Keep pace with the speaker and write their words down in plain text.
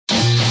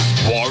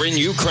in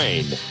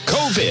Ukraine,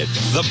 COVID,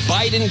 the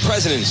Biden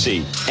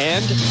presidency,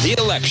 and the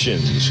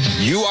elections.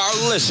 You are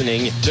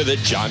listening to The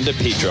John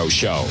DePetro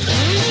Show.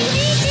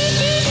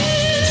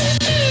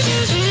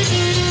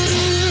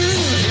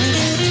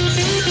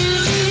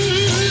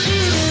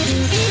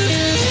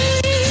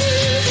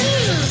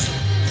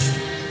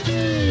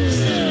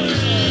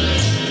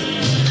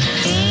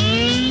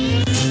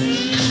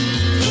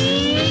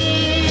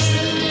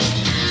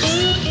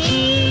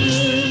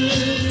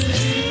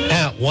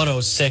 At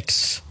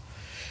 106,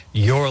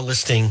 you're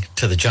listening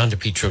to the John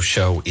DePetro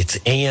Show. It's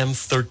AM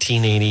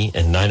 1380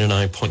 and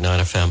 99.9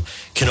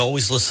 FM. Can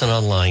always listen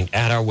online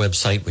at our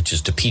website, which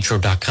is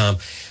DePetro.com.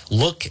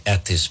 Look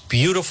at this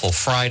beautiful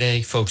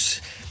Friday, folks.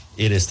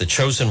 It is the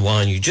chosen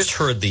one. You just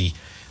heard the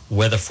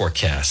weather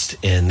forecast,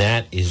 and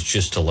that is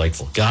just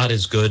delightful. God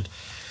is good.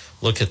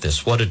 Look at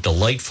this. What a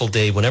delightful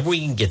day. Whenever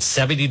we can get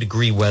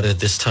 70-degree weather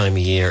this time of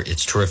year,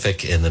 it's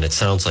terrific. And then it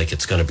sounds like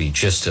it's going to be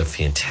just a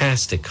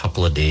fantastic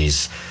couple of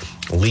days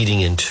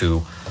leading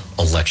into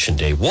Election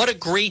Day. What a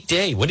great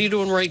day. What are you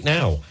doing right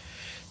now?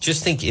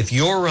 Just think, if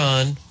you're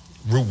on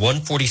Route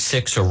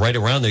 146 or right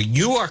around there,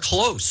 you are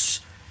close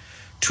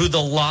to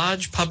the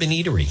Lodge Pub and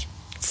Eatery,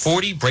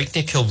 40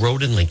 Breakneck Hill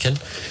Road in Lincoln.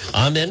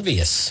 I'm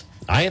envious.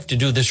 I have to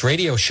do this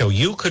radio show.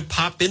 You could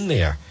pop in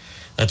there.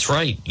 That's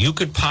right. You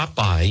could pop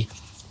by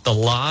the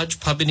Lodge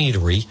Pub and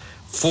Eatery,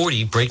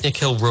 40 Breakneck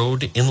Hill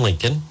Road in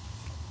Lincoln,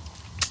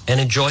 and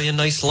enjoy a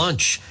nice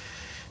lunch.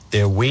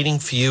 They're waiting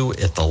for you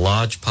at the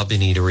Lodge Pub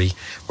and Eatery,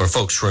 where,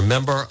 folks,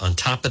 remember, on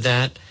top of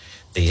that,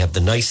 they have the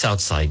nice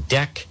outside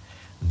deck.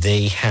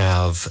 They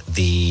have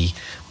they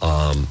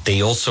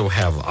also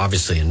have,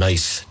 obviously, a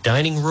nice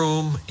dining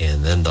room,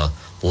 and then the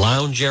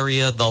lounge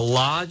area. The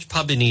Lodge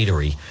Pub and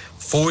Eatery,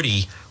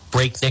 40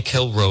 Breakneck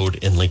Hill Road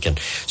in Lincoln.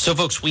 So,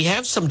 folks, we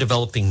have some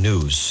developing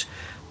news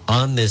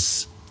on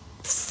this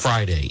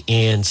Friday,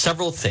 and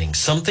several things,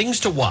 some things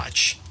to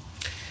watch.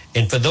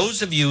 And for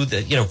those of you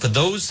that, for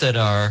those that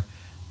are,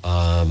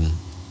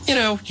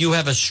 you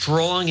have a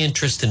strong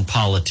interest in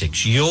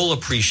politics, you'll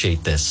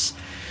appreciate this.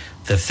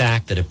 The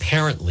fact that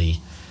apparently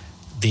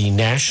the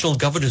National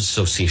Governors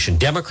Association,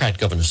 Democrat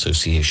Governors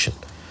Association,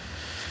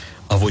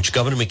 of which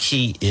Governor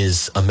McKee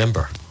is a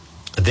member,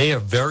 they are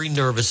very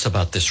nervous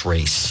about this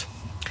race.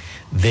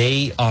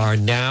 They are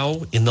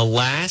now, in the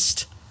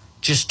last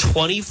just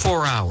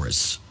 24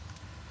 hours,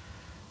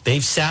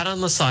 they've sat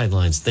on the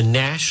sidelines. The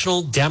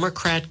National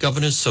Democrat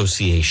Governors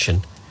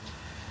Association,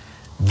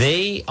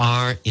 they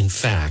are, in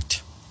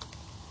fact,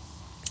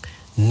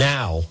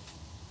 now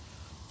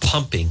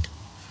pumping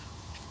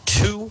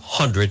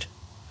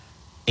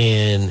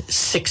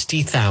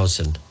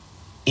 $260,000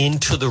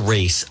 into the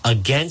race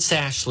against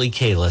Ashley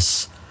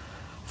Kalus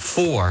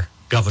for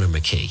Governor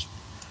McKee.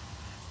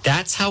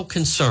 That's how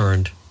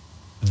concerned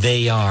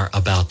they are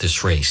about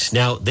this race.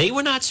 Now, they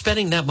were not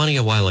spending that money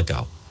a while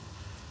ago.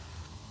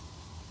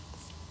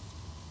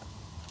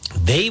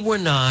 They were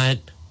not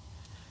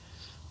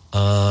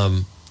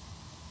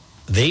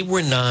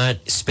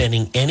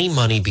spending any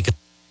money because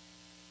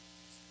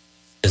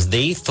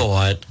they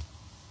thought,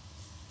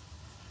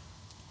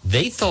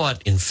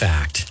 in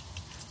fact,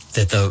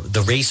 that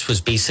the race was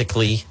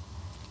basically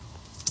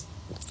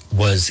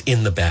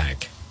in the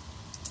bag.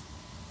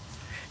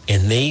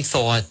 And they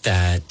thought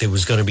that there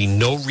was going to be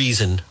no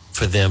reason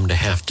for them to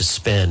have to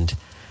spend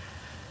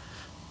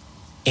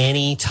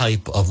any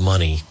type of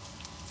money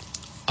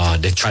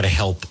to try to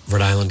help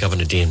Rhode Island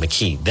Governor Dan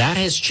McKee. That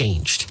has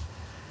changed.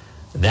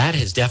 That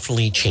has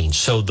definitely changed.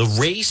 So the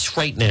race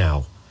right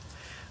now,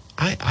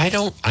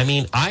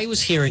 I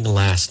was hearing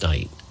last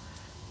night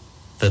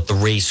that the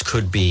race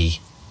could be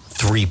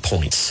 3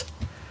 points.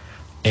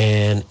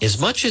 And as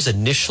much as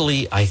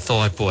initially I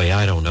thought, boy,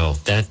 I don't know,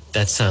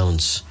 that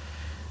sounds,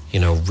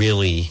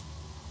 really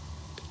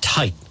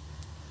tight.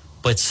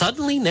 But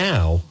suddenly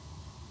now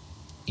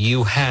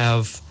you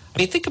have,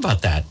 think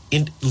about that.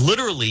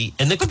 Literally,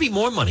 and there could be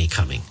more money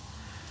coming.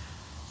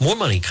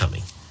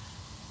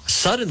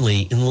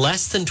 Suddenly, in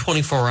less than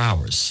 24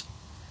 hours,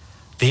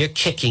 they're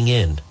kicking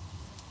in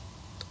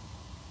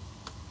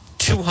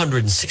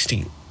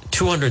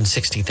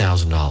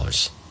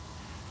 $260,000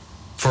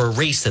 for a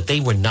race that they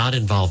were not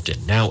involved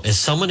in. Now, as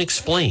someone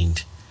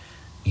explained,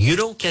 you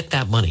don't get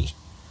that money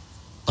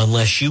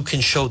unless you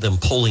can show them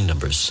polling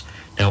numbers.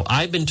 Now,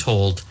 I've been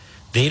told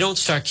they don't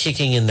start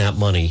kicking in that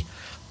money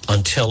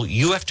until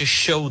you have to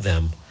show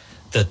them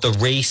that the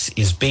race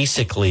is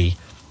basically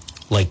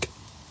like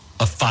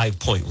a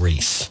 5-point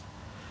race.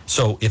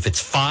 So if it's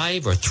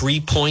 5 or 3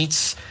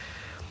 points,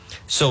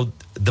 so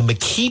the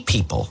McKee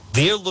people,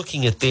 they're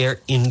looking at their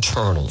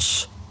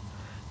internals,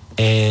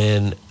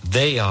 and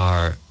they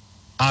are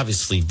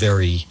obviously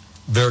very,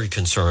 very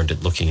concerned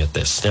at looking at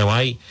this. Now,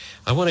 I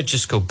want to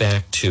just go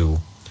back to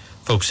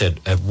folks at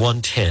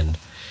 110.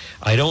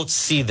 I don't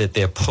see that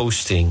they're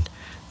posting.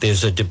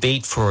 There's a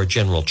debate for a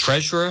general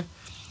treasurer.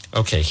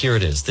 Okay, here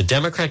it is. The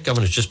Democrat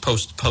governor just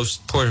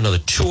poured another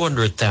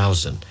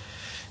 $200,000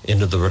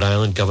 into the Rhode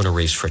Island governor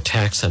race for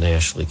tax on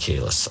Ashley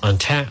Kalus, on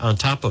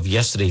top of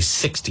yesterday's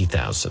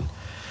 $60,000.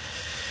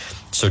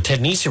 So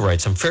Ted Nesi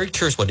writes, I'm very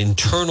curious what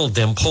internal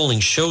Dem polling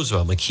shows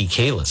about McKee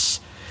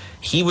Kalis.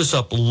 He was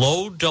up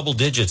low double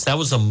digits. That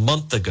was a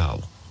month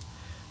ago.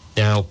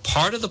 Now,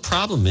 part of the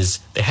problem is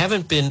there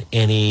haven't been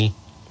any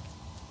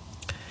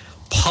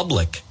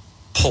public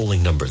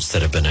polling numbers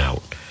that have been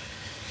out.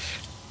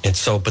 And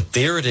so, but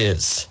there it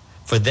is.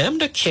 For them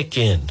to kick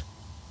in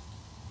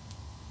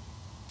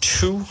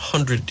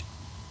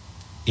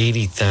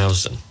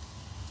 280,000,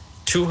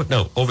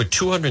 over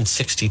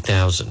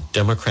 260,000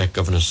 Democrat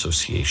Governors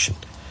Association.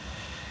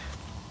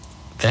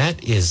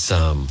 That is,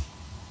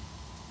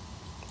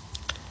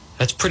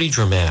 that's pretty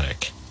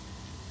dramatic.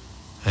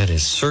 That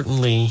is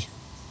certainly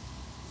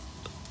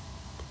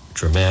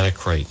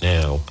dramatic right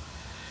now.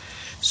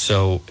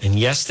 So, and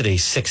yesterday,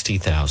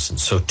 60,000.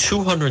 So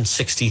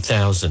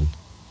 260,000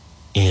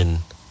 in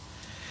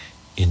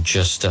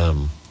just,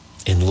 in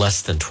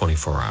less than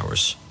 24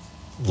 hours.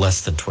 Less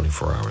than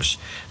 24 hours.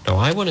 Now,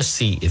 I want to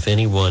see if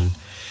anyone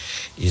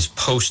is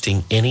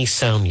posting any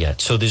sound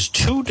yet. So there's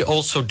two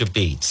also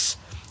debates.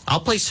 I'll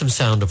play some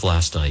sound of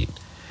last night,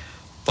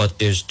 but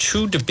there's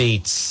two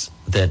debates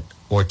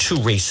or two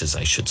races,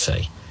 I should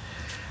say,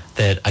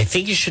 that I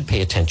think you should pay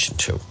attention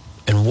to.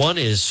 And one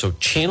is, so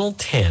Channel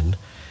 10,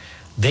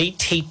 they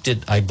taped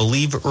it, I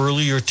believe,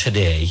 earlier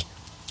today,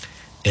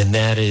 and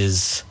that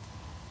is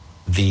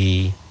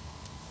the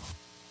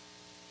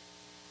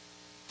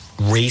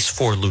race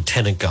for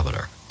lieutenant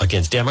governor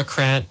against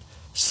Democrat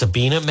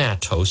Sabina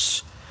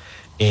Matos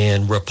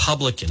and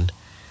Republican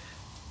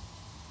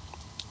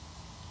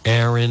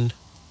Aaron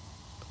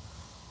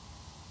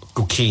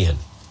Gukian.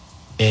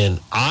 And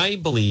I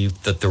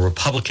believe that the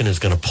Republican is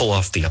going to pull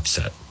off the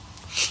upset.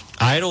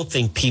 I don't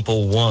think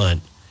people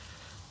want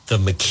the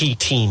McKee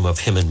team of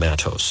him and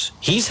Matos.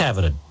 He's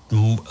having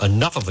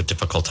enough of a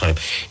difficult time.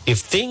 If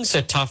things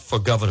are tough for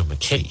Governor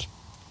McKee,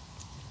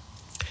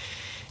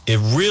 it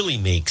really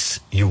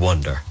makes you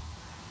wonder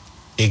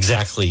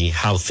exactly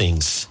how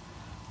things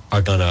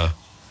are going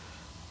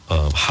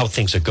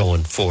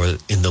for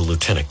in the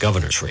lieutenant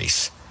governor's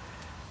race.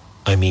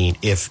 I mean,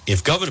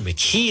 if Governor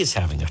McKee is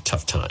having a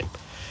tough time,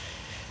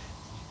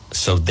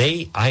 so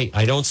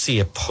I don't see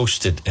it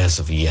posted as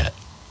of yet.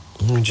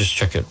 Let me just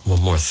check it one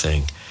more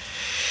thing.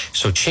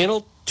 So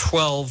Channel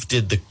 12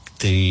 did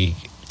the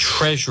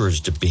treasurer's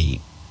debate,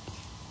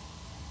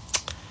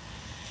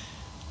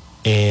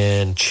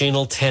 and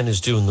Channel 10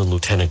 is doing the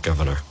lieutenant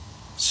governor.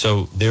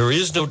 So there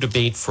is no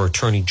debate for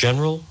attorney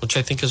general, which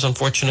I think is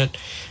unfortunate.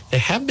 There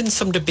have been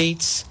some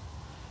debates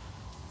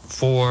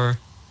for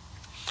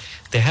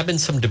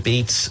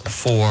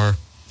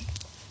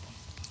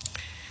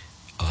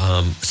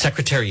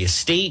Secretary of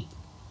State,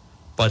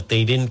 but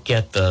they didn't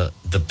get the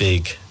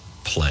big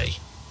play.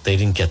 They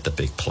didn't get the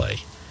big play,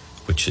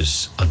 which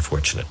is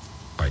unfortunate.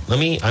 All right,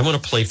 I want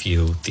to play for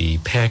you the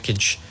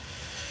package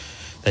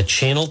that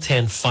Channel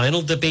 10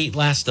 final debate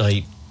last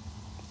night,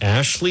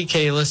 Ashley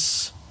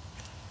Kalis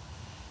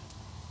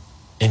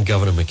and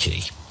Governor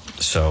McKee.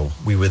 So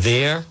we were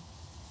there.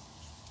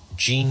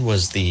 Gene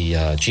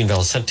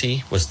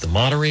Valicenti was the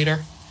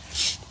moderator.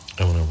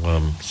 I want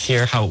to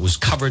hear how it was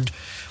covered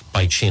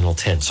by Channel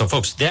 10. So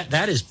folks,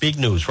 that is big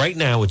news. Right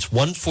now it's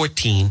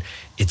 1:14.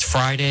 It's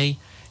Friday.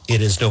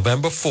 It is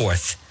November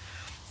 4th.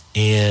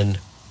 And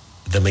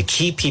the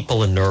McKee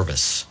people are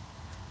nervous.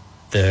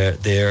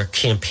 Their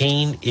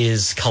campaign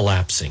is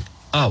collapsing.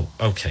 Oh,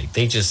 okay.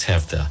 They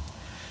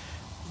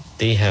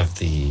have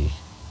the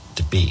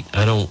debate.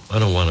 I don't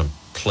want to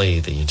play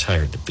the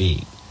entire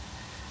debate.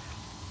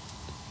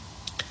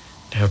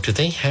 Now, do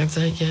they have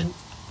that yet?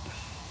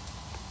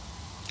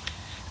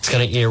 It's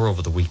going to air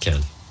over the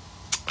weekend.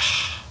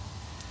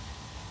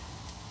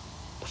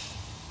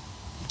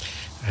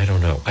 I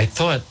don't know. I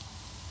thought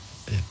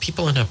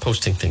people are not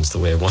posting things the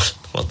way I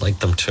would like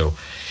them to.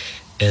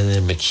 And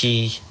then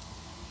McKee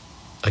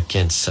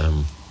against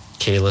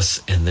Kalis,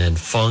 and then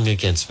Fung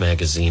against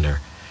Magaziner.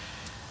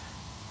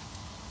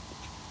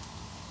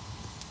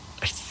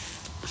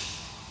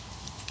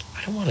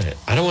 I don't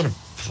want to.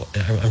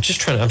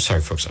 I'm sorry,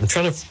 folks. I'm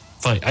trying to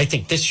find. I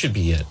think this should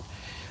be it.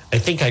 I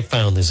think I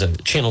found there's a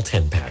Channel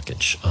 10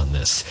 package on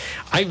this.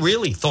 I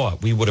really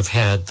thought we would have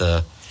had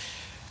the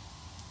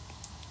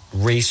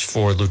race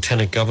for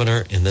lieutenant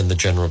governor and then the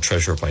general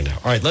treasurer by now.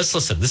 All right, let's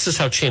listen. This is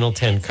how Channel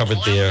 10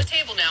 covered their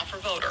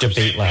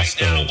debate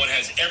last night. What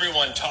has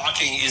everyone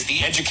talking is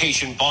the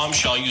education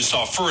bombshell you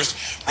saw first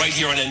right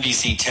here on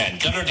NBC 10.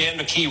 Governor Dan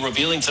McKee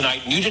revealing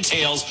tonight new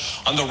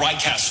details on the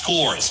RICAS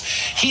scores.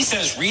 He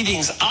says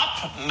reading's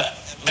up,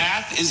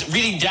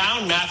 reading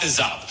down, math is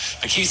up.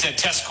 McKee said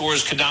test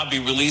scores could not be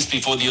released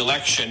before the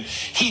election.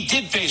 He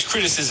did face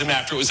criticism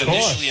after it was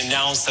initially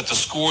announced that the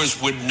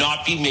scores would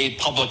not be made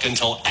public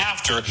until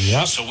after.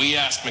 Yep. So we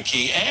asked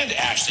McKee and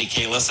Ashley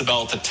Kalis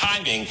about the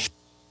timing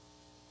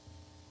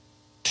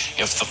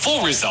if the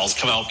full results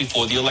come out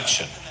before the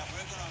election.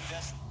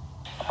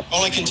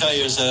 All I can tell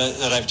you is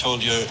that I've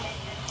told you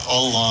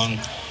all along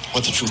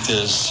what the truth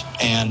is,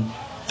 and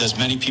there's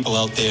many people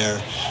out there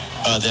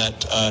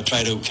that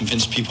try to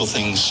convince people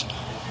things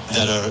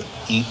that are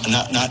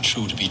not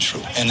true to be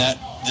true. And that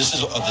this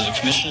is the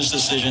commissioner's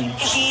decision.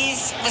 He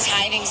was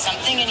hiding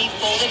something, and he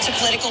folded to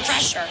political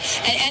pressure.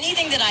 And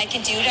anything that I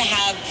can do to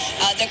have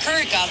the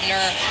current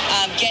governor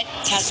get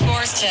test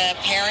scores to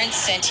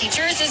parents and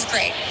teachers is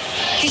great.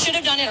 He should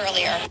have done it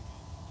earlier.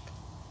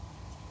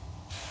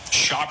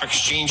 Sharp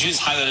exchanges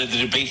highlighted the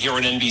debate here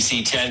on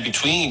NBC 10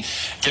 between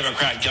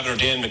Democrat Governor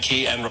Dan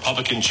McKee and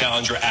Republican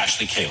challenger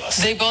Ashley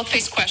Kalus. They both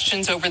face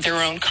questions over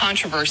their own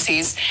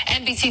controversies.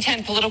 NBC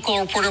 10 political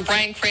reporter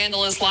Brian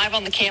Crandall is live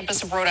on the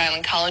campus of Rhode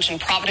Island College in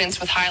Providence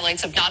with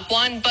highlights of not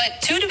one,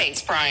 but two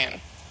debates,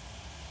 Brian.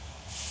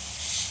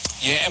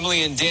 Yeah,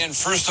 Emily and Dan,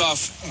 first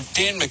off,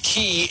 Dan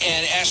McKee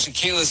and Ashley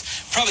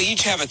Kalus probably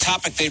each have a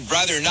topic they'd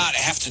rather not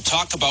have to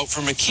talk about.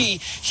 For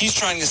McKee, he's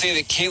trying to say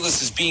that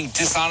Kalus is being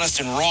dishonest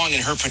and wrong in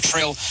her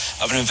portrayal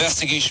of an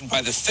investigation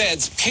by the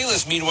feds.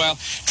 Kalus, meanwhile,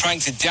 trying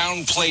to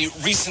downplay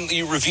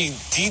recently revealed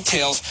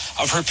details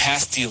of her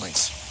past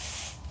dealings.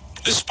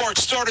 The spark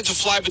started to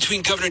fly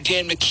between Governor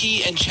Dan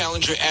McKee and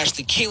challenger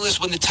Ashley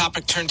Kalus when the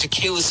topic turned to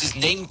Kalus's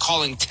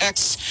name-calling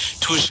texts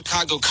to a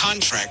Chicago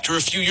contractor a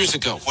few years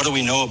ago. What do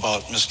we know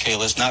about Ms.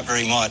 Kalus? Not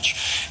very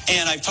much.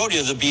 And I've told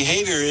you the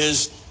behavior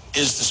is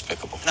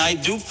despicable. And I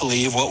do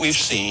believe what we've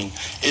seen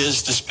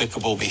is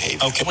despicable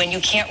behavior. Okay. When you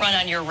can't run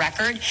on your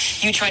record,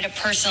 you try to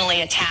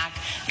personally attack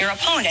your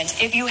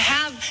opponent. If you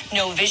have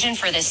no vision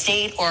for the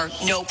state or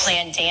no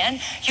plan, Dan,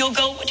 you'll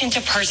go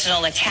into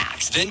personal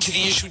attacks. Then to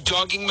the issue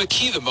dogging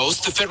McKee the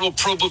most, the federal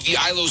probe of the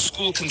ILO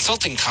school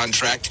consulting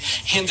contract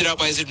handed out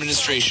by his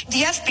administration.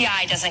 The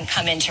FBI doesn't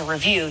come in to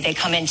review, they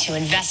come in to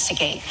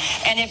investigate.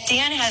 And if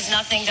Dan has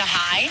nothing to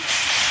hide,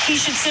 he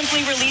should simply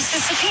release the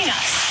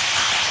subpoenas.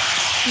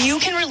 You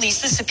can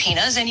release the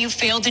subpoenas, and you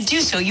failed to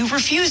do so. You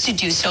refused to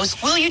do so.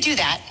 Will you do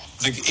that?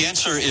 The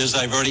answer is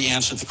I've already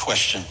answered the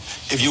question.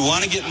 If you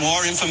want to get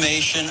more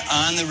information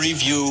on the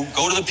review,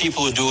 go to the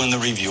people who are doing the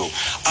review.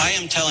 I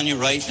am telling you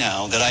right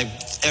now that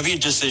every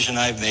decision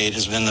I've made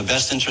has been in the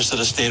best interest of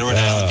the state of Rhode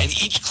Island. And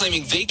each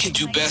claiming they can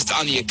do best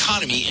on the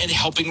economy and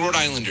helping Rhode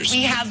Islanders.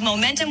 We have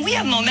momentum. We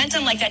have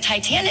momentum like that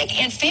Titanic,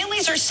 and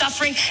families are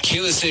suffering.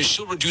 Kalus says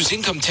she'll reduce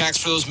income tax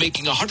for those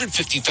making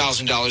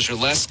 $150,000 or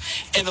less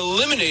and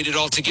eliminate it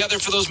altogether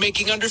for those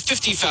making under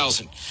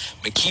 $50,000.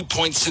 McKee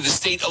points to the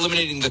state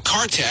eliminating the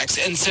car tax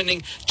and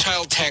sending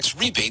child tax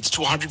rebates to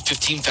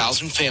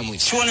 115,000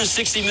 families.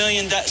 $265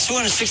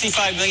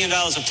 million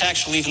of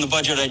tax relief in the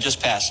budget I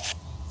just passed.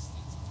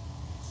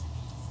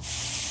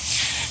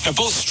 Now,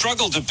 both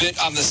struggled a bit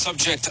on the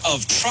subject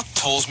of truck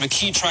tolls.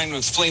 McKee trying to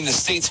explain the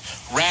state's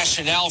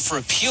rationale for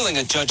appealing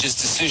a judge's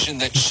decision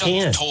that shut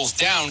the tolls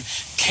down.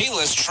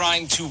 Kalus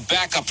trying to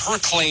back up her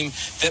claim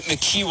that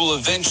McKee will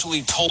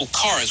eventually toll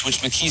cars,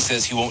 which McKee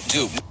says he won't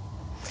do.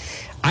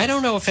 I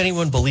don't know if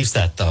anyone believes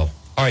that, though.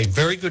 All right,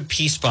 very good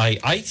piece by,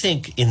 I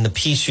think in the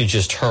piece you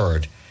just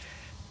heard,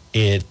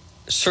 it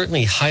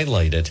certainly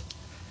highlighted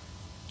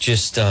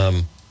just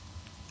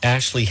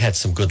Ashley had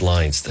some good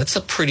lines. That's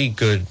a pretty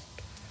good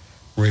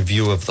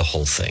review of the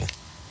whole thing.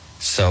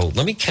 So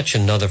let me catch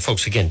another,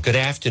 folks. Again, good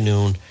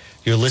afternoon.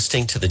 You're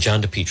listening to the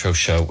John DePietro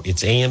Show.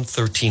 It's AM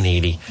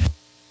 1380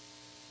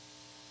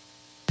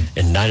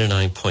 and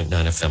 99.9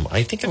 FM.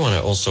 I think I want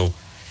to also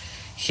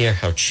hear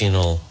how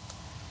channel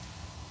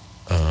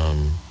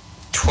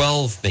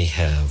 12 may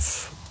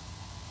have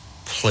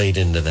played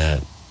into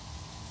that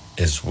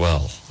as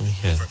well. Let me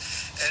hear.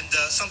 And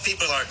some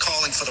people are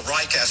calling for the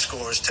RICAS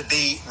scores to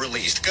be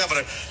released.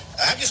 Governor,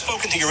 have you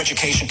spoken to your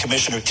education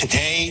commissioner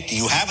today? Do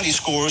you have any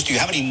scores? Do you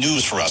have any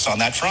news for us on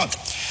that front?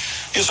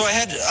 Yeah, so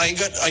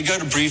I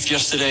got a brief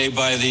yesterday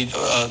by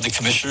the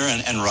commissioner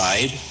and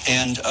RIDE,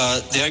 and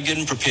they're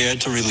getting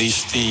prepared to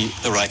release the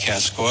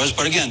RICAS scores.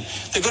 But again,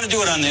 they're going to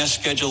do it on their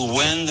schedule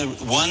when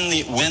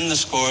the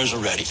scores are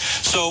ready.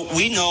 So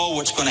we know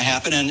what's going to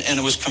happen, and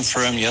it was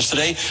confirmed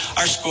yesterday.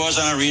 Our scores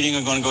on our reading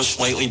are going to go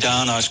slightly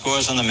down. Our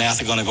scores on the math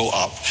are going to go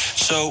up.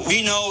 So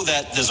we know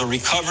that there's a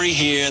recovery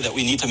here that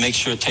we need to make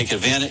sure take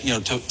advantage,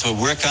 to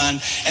work on,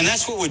 and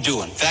that's what we're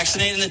doing.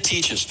 Vaccinating the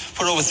teachers,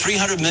 put over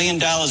 $300 million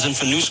in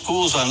for new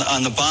schools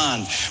on the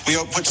bond. We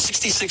put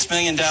 $66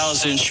 million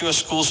to ensure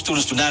school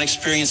students do not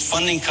experience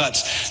funding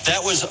cuts.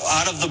 That was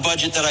out of the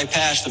budget that I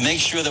passed to make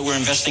sure that we're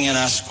investing in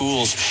our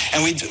schools.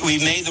 And we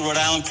made the Rhode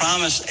Island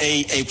Promise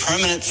a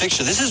permanent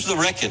fixture. This is the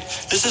record.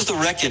 This is the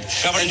record.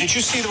 Governor, did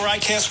you see the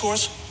RICAS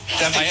scores?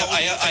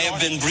 I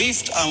have been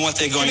briefed on what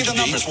they're going to be. Give me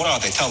the numbers. What are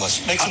they? Tell us.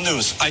 Make some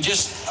news. I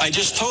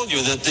just told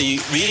you that the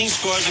reading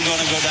scores are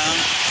going to go down.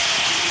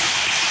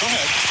 Go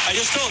ahead. I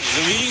just told you,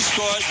 the reading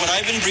scores, what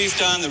I've been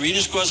briefed on, the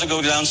reading scores will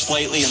go down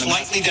slightly.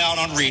 Slightly down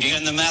on reading.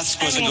 And the math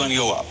scores are going to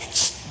go up.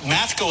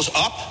 Math goes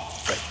up?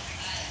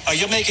 Right.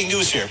 You're making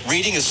news here.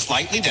 Reading is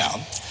slightly down.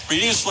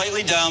 Reading is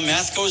slightly down,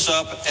 math goes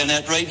up, and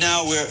that right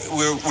now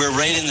we're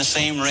right in the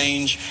same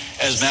range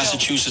as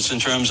Massachusetts in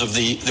terms of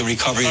the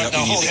recovery that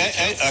we need.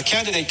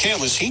 Candidate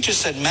Kalus, he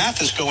just said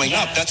math is going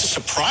up. That's a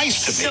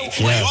surprise to me.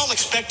 We all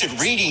expected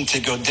reading to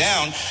go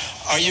down.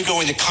 Are you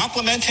going to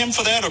compliment him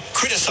for that or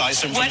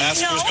criticize him for math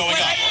scores going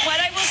up? What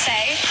I will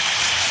say,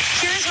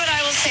 here's what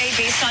I will say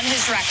based on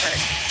his record.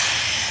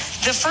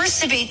 The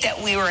first debate that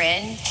we were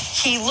in,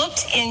 He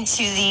looked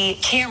into the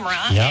camera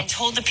and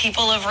told the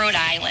people of Rhode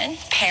Island,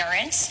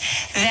 parents,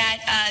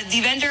 that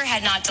the vendor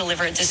had not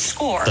delivered the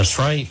score. That's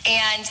right.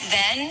 And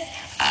then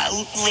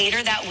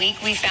later that week,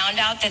 we found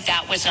out that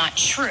that was not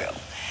true.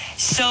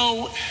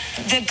 So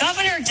the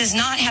governor does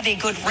not have a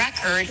good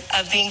record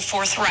of being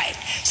forthright.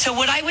 So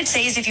what I would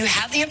say is if you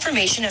have the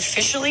information,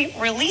 officially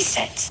release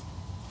it.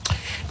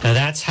 Now,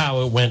 that's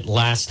how it went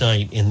last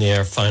night in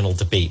their final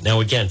debate. Now,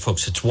 again,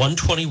 folks, it's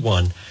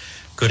 1:21.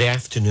 Good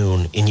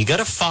afternoon. And you got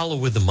to follow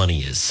where the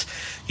money is.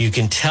 You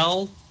can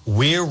tell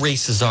where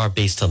races are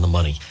based on the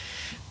money.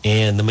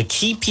 And the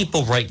McKee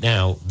people right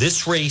now,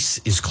 this race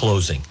is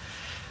closing.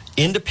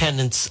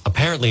 Independents,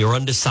 apparently, or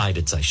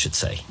undecideds, I should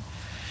say,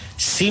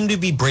 seem to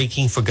be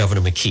breaking for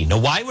Governor McKee. Now,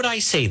 why would I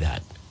say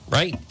that,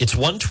 right? It's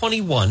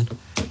 1:21,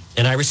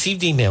 and I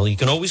received email. You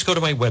can always go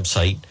to my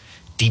website,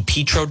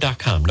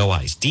 depetro.com, no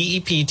eyes,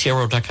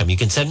 depetro.com. You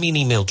can send me an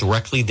email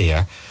directly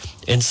there.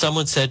 And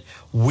someone said,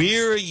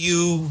 where are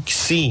you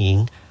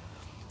seeing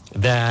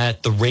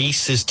that the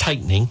race is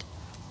tightening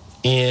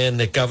and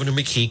that Governor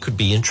McKee could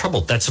be in trouble?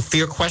 That's a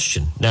fair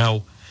question.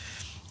 Now,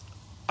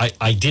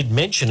 I did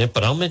mention it,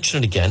 but I'll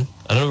mention it again.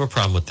 I don't have a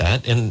problem with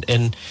that.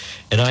 And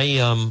I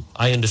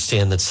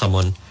understand that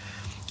someone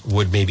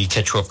would maybe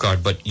catch you off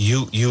guard, but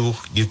you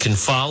can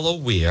follow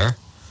where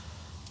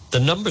the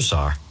numbers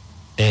are.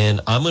 And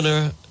I'm going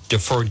to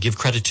defer and give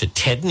credit to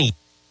Ted Nesi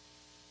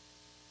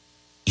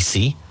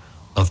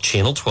of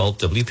Channel 12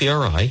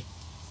 WPRI.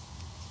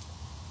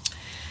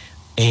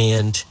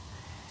 And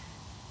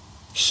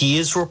he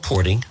is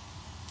reporting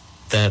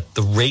that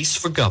the race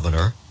for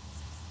governor,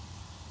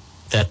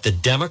 that the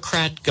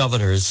Democrat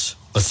Governors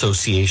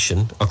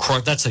Association,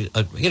 across, that's a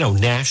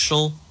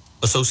national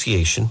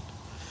association,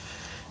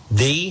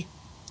 they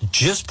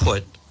just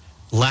put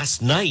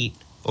last night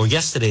or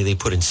yesterday they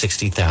put in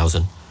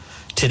 60,000.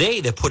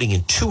 Today they're putting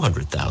in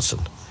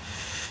 200,000.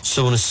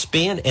 So in a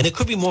span, and it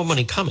could be more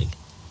money coming,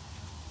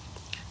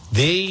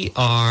 they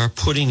are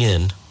putting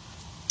in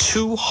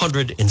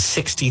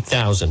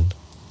 260,000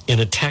 in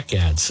attack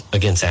ads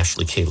against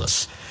Ashley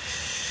Kalus.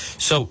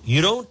 So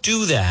you don't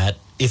do that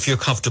if you're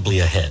comfortably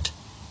ahead.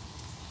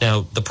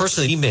 Now, the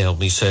person that emailed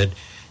me said,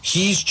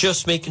 he's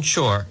just making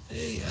sure.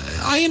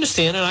 I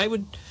understand,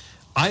 and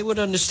I would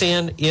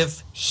understand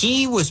if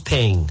he was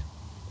paying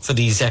for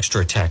these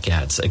extra attack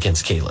ads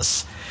against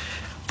Kalus.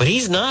 But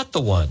he's not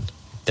the one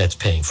that's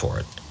paying for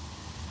it.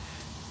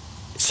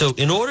 So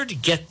in order to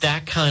get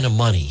that kind of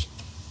money,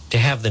 to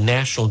have the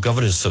National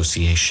Governors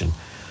Association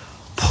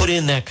put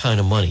in that kind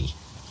of money,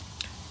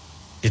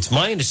 it's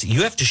my understanding,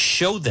 you have to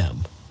show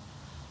them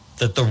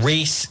that the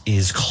race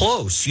is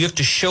close. You have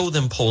to show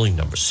them polling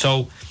numbers.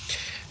 So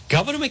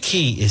Governor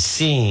McKee is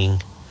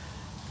seeing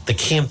the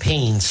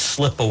campaign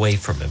slip away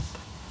from him.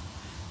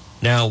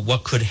 Now,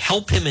 what could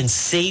help him and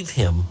save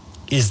him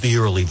is the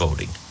early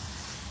voting,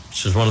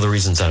 which is one of the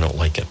reasons I don't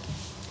like it.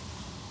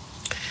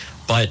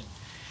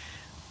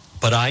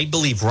 But I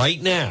believe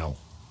right now,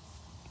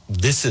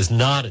 this is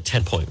not a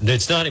 10-point.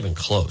 It's not even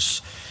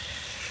close.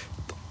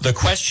 The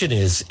question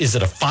is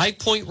it a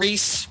 5-point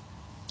race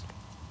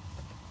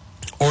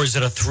or is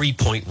it a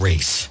 3-point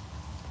race?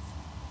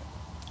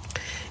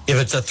 If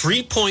it's a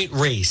 3-point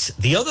race,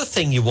 the other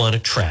thing you want to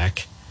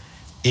track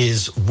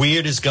is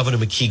where does Governor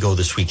McKee go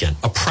this weekend?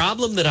 A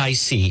problem that I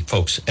see,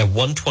 folks, at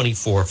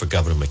 124 for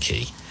Governor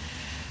McKee,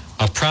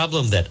 a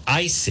problem that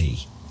I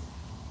see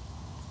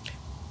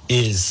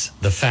is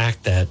the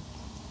fact that,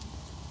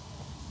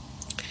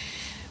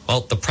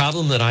 well, the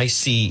problem that I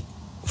see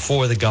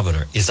for the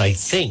governor is I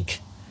think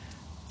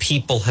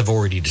people have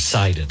already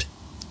decided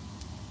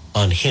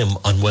on him,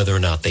 on whether or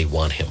not they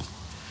want him.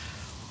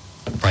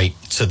 Right?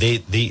 So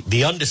the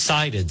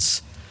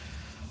undecideds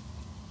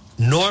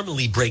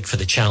normally break for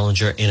the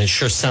challenger, and it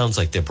sure sounds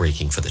like they're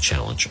breaking for the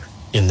challenger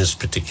in this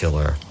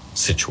particular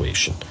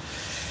situation.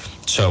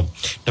 So,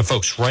 now,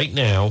 folks, right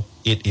now,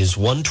 it is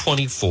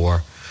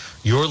 1:24.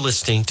 You're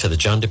listening to the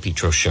John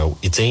DePetro Show.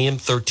 It's AM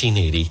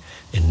 1380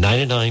 and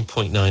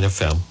 99.9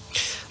 FM.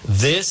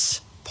 This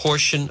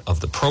portion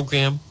of the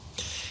program,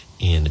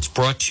 and it's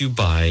brought to you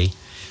by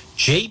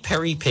J.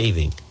 Perry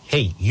Paving.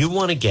 Hey, you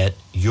want to get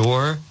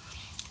your,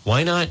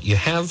 why not? You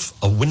have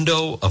a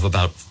window of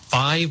about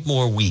 5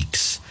 more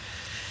weeks.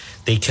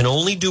 They can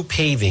only do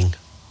paving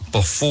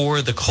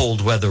before the cold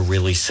weather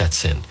really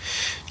sets in.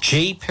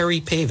 J. Perry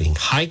Paving,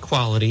 high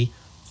quality,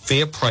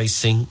 fair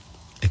pricing,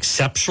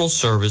 exceptional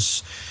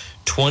service,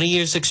 20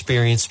 years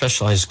experience,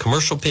 specialized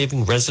commercial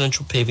paving,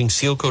 residential paving,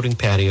 seal coating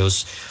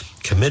patios,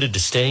 committed to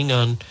staying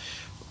on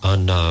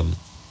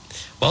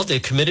they're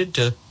committed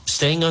to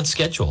staying on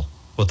schedule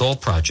with all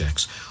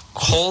projects.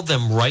 Call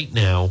them right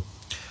now.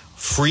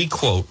 Free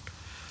quote,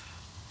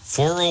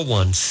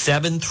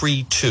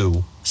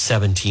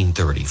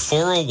 401-732-1730.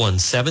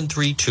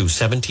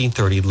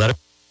 401-732-1730. Letter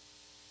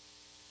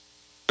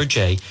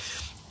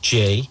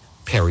J.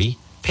 Perry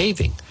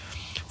Paving.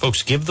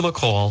 Folks, give them a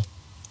call.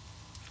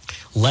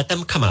 Let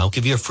them come out,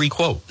 give you a free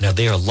quote. Now,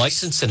 they are a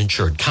licensed and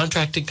insured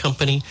contracting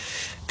company,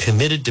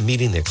 committed to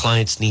meeting their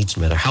clients' needs,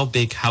 no matter how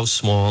big, how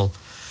small.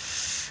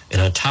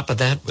 And on top of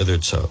that, whether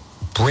it's a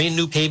brand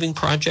new paving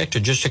project or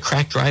just a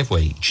cracked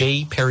driveway,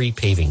 J. Perry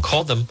Paving.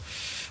 Call them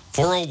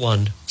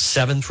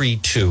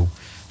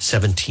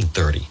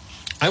 401-732-1730.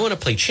 I want to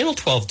play. Channel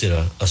 12 did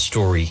a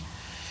story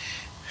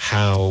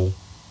how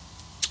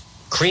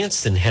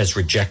Cranston has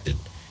rejected.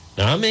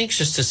 Now, I'm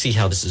anxious to see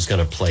how this is going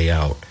to play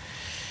out.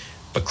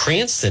 But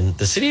Cranston,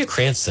 the city of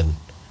Cranston,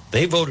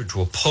 they voted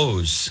to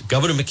oppose.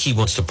 Governor McKee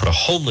wants to put a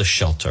homeless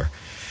shelter,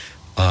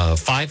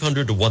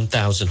 500 to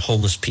 1,000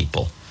 homeless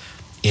people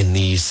in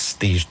these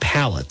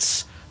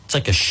pallets. It's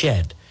like a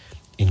shed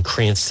in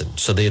Cranston.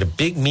 So they had a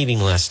big meeting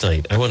last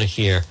night. I want to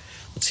hear.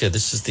 Let's see.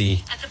 This is the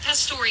at the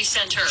Pastore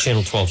Center.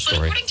 Channel 12 story.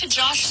 But according to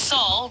Josh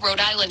Saul, Rhode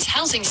Island's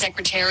housing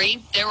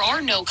secretary, there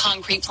are no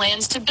concrete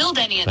plans to build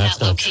any at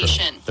that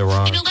location. There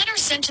are. In a letter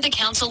sent to the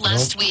council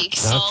last week,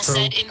 Saul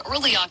said in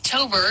early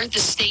October, the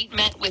state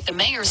met with the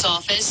mayor's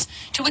office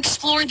to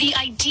explore the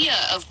idea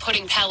of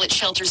putting pallet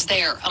shelters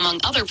there, among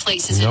other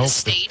places in the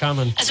state,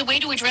 as a way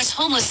to address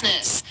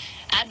homelessness.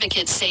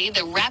 Advocates say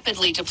the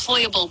rapidly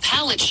deployable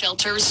pallet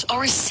shelters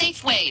are a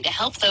safe way to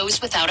help those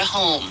without a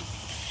home.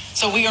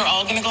 So we are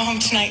all going to go home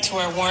tonight to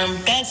our warm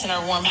beds and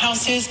our warm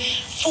houses.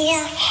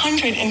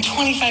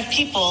 425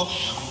 people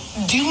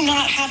do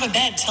not have a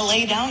bed to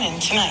lay down in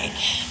tonight.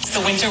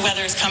 The winter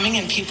weather is coming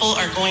and people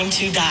are going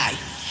to die.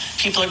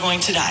 People are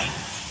going to die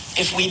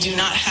if we do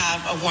not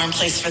have a warm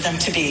place for them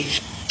to be.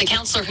 The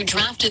counselor who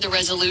drafted the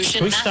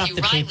resolution, Matthew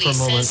Riley,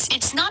 says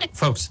it's not...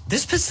 Folks,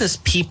 this business,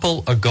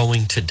 people are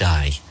going to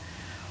die.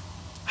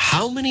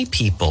 How many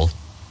people,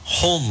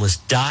 homeless,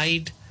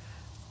 died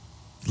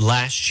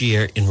last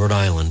year in Rhode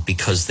Island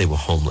because they were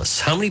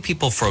homeless? How many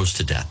people froze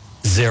to death?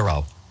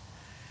 0.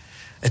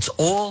 It's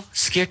all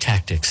scare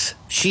tactics.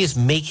 She is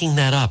making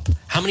that up.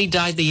 How many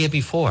died the year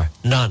before?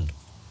 None.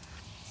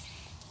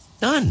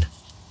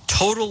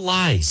 Total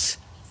lies.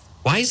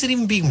 Why is it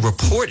even being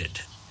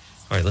reported?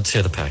 All right, let's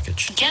hear the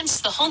package.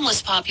 Against the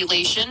homeless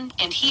population,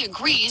 and he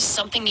agrees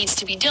something needs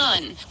to be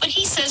done. But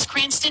he says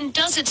Cranston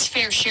does its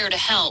fair share to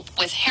help,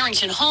 with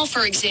Harrington Hall,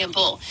 for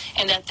example,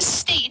 and that the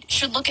state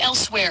should look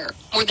elsewhere.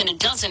 More than a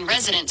dozen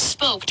residents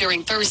spoke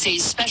during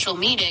Thursday's special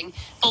meeting,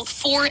 both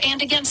for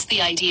and against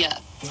the idea.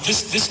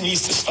 This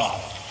needs to stop.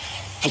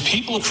 The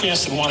people of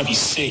Cranston want to be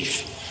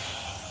safe.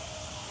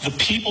 The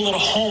people that are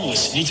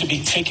homeless need to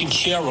be taken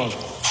care of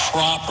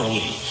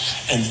properly,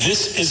 and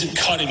this isn't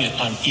cutting it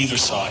on either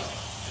side.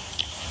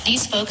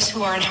 These folks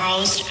who are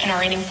unhoused and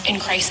are in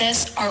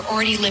crisis are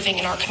already living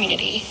in our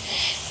community.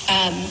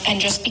 And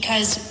just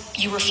because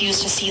you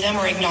refuse to see them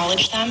or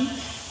acknowledge them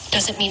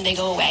doesn't mean they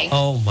go away.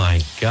 Oh,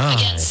 my God.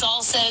 Again,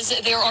 Saul says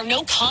there are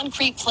no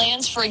concrete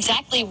plans for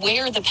exactly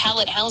where the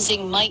pallet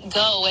housing might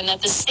go and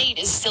that the state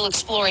is still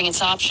exploring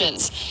its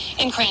options.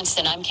 In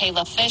Cranston, I'm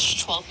Kayla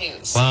Fish, 12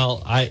 News.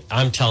 Well,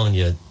 I'm telling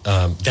you,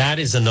 that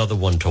is another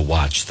one to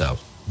watch, though.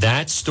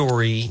 That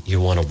story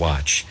you want to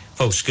watch.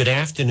 Folks, good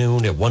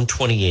afternoon at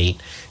 1:28.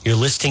 You're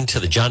listening to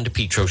the John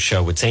DePietro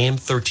Show. It's AM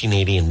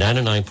 1380 and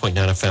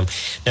 99.9 FM.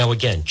 Now,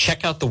 again,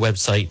 check out the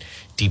website,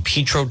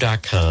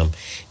 DePietro.com.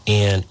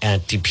 And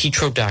at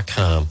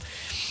DePietro.com,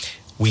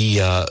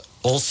 we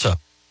also,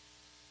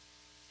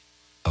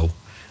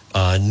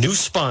 new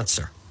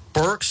sponsor,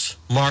 Burke's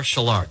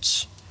Martial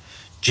Arts.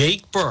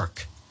 Jake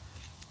Burke,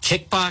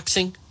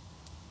 kickboxing,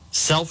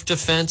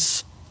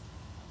 self-defense,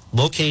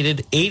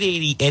 located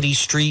 880 Eddy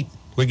Street.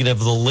 We're going to have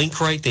the link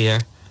right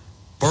there.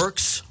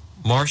 Burke's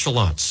Martial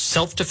Arts,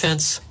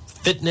 self-defense,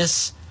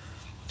 fitness.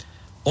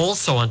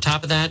 Also, on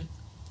top of that,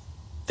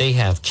 they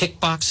have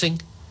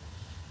kickboxing.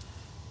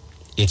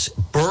 It's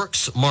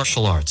Burke's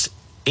Martial Arts,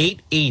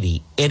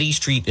 880 Eddy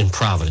Street in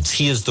Providence.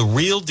 He is the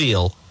real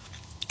deal.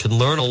 Can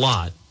learn a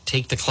lot.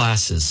 Take the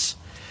classes.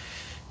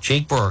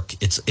 Jake Burke,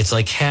 it's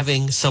like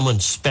having someone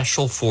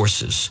special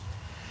forces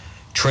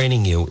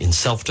training you in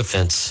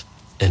self-defense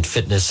and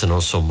fitness and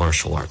also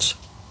martial arts.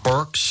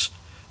 Burke's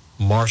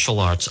Martial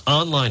Arts,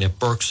 online at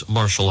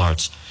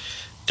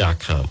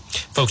burksmartialarts.com.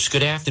 Folks,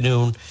 good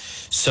afternoon.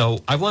 So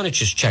I want to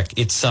just check.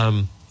 It's,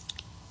 well,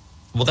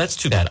 that's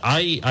too bad.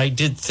 I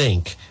did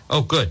think,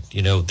 oh, good.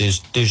 You know, there's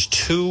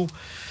two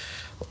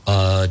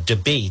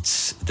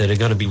debates that are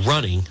going to be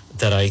running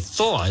that I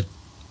thought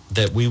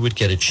that we would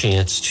get a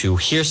chance to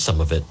hear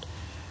some of it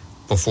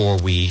before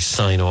we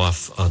sign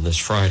off on this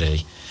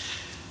Friday.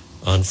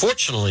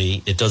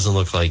 Unfortunately, it doesn't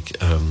look like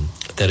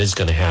that is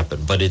going to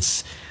happen, but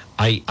it's,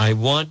 I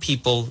want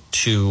people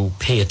to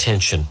pay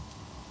attention.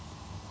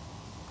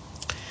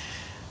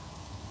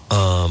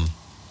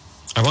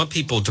 I want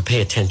people to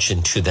pay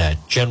attention to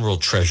that general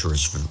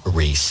treasurer's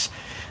race.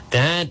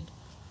 That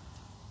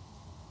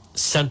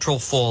Central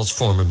Falls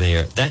former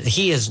mayor, that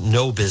he has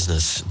no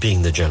business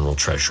being the general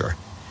treasurer.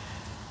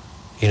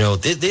 You know,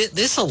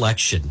 this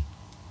election,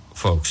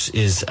 folks,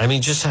 is, I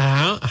mean, just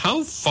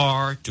how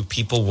far do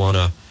people want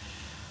to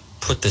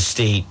put the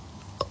state,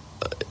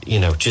 you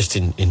know, just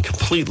in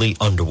completely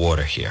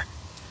underwater here?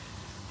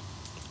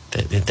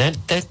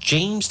 That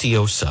James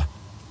Diossa,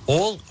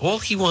 all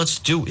he wants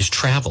to do is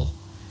travel.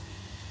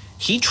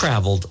 He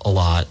traveled a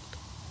lot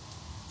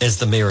as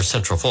the mayor of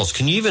Central Falls.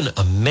 Can you even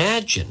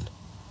imagine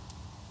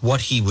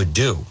what he would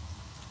do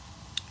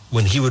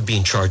when he would be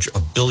in charge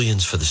of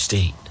billions for the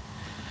state.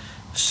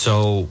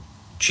 So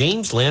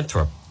James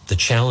Lathrop, the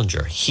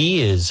challenger,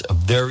 he is a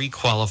very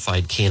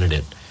qualified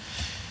candidate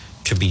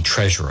to be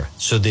treasurer.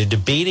 So they're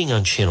debating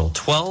on Channel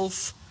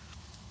 12.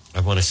 I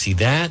want to see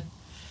that.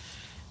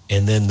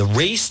 And then the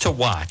race to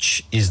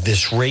watch is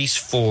this race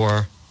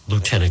for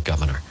lieutenant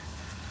governor.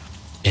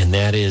 And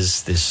that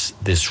is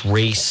this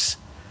race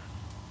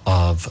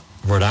of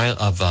Rhode Island,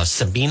 of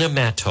Sabina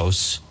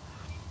Matos,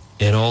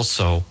 and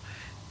also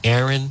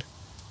Aaron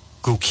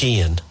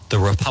Gukian, the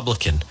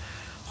Republican,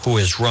 who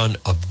has run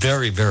a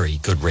very, very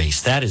good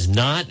race. That is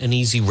not an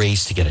easy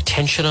race to get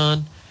attention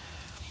on.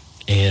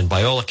 And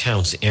by all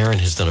accounts, Aaron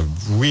has done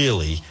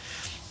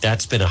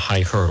that's been a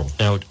high hurdle.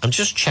 Now, I'm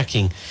just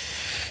checking,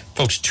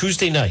 folks,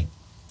 Tuesday night,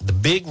 the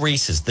big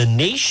races, the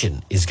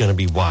nation is going to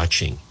be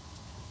watching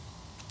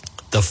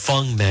the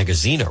Fung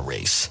Magaziner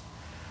race.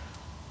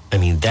 I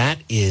mean, that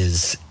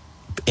is,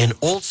 and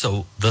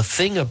also the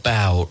thing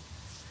about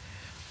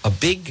a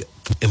big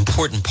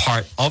important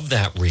part of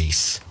that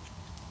race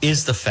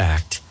is the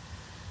fact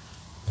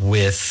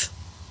with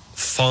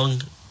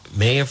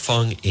Mayor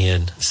Fung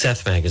and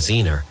Seth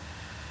Magaziner,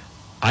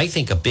 I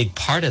think a big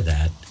part of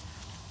that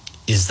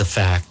is the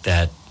fact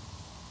that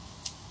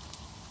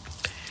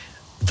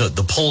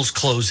the polls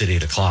close at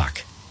 8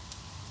 o'clock.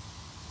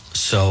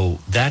 So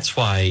that's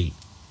why,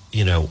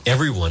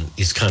 everyone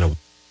is kind of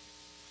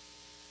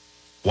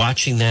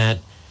watching that.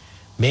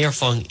 Mayor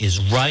Fung is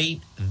right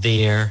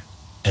there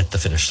at the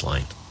finish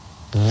line.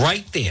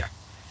 Right there.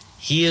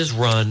 He has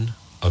run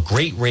a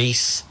great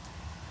race.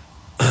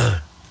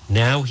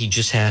 Now he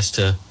just has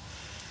to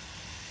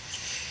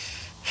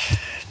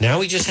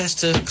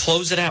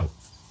close it out.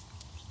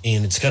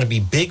 And it's going to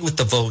be big with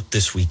the vote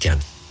this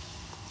weekend.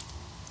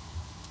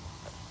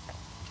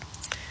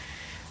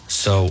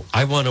 So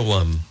I want to,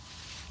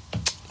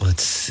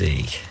 let's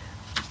see.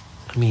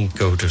 Let me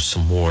go to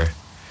some more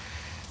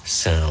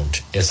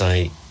sound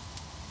let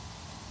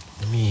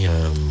me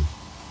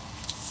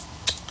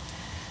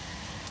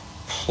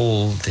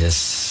pull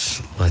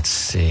this. Let's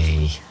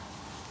see.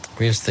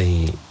 Where's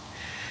the,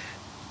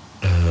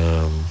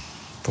 boom,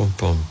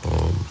 boom,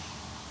 boom.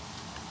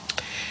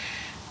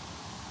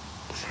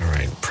 All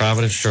right.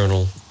 Providence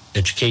Journal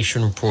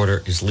education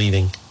reporter is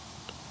leaving.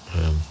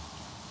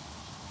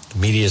 The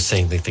media is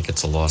saying they think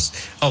it's a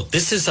loss. Oh,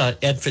 this is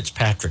Ed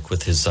Fitzpatrick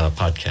with his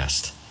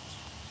podcast.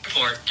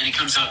 Report, and it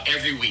comes out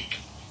every week.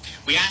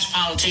 We ask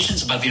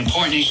politicians about the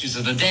important issues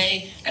of the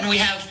day, and we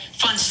have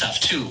fun stuff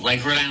too,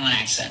 like Rhode Island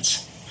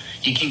accents.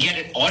 You can get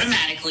it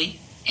automatically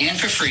and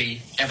for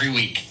free every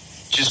week.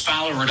 Just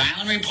follow Rhode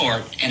Island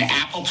Report in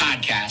Apple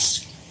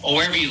Podcasts or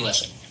wherever you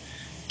listen.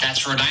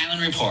 That's Rhode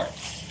Island Report.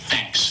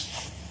 Thanks.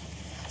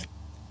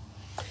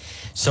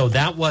 So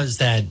that was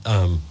that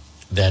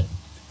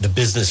the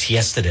business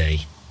yesterday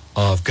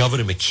of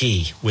Governor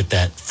McKee with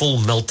that full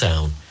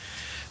meltdown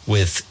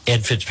with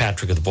Ed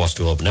Fitzpatrick of the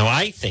Boston Globe. Now,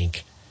 I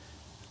think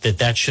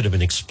that should have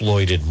been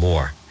exploited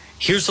more.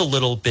 Here's a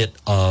little bit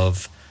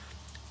of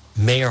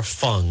Mayor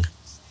Fung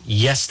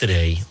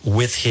yesterday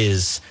with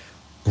his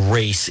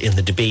race in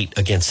the debate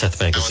against Seth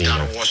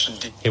Magaziner.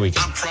 Here we go.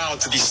 I'm proud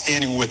to be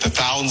standing with the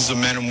thousands of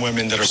men and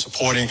women that are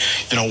supporting,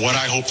 what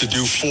I hope to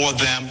do for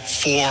them,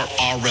 for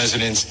our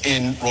residents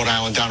in Rhode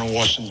Island, down in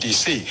Washington,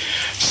 D.C.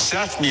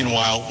 Seth,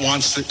 meanwhile,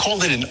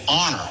 called it an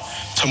honor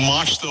to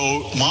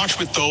march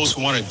with those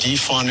who want to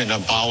defund and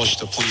abolish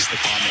the police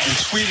department, and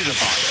tweeted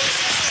about it.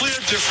 Clear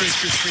difference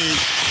between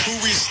who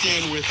we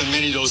stand with and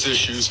many of those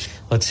issues.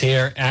 Let's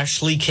hear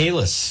Ashley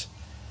Kalis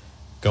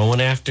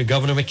going after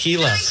Governor McKee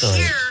last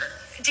night.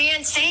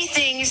 Dan, say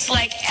things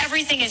like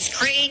everything is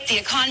great, the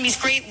economy's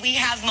great, we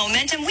have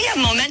momentum. We have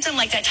momentum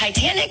like that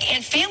Titanic,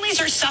 and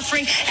families are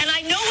suffering, and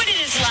I know what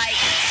it is like.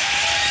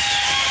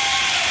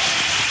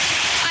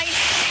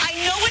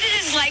 I know what it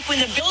is like when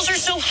the bills are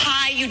so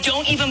high you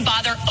don't even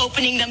bother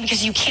opening them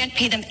because you can't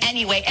pay them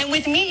anyway. And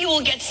with me, you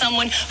will get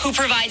someone who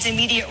provides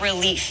immediate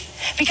relief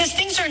because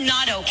things are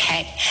not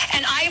okay.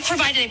 And I have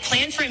provided a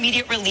plan for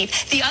immediate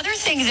relief. The other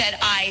thing that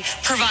I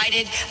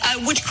provided,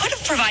 which could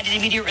have provided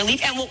immediate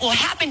relief, and what will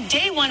happen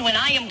day one when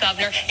I am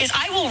governor, is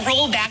I will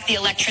roll back the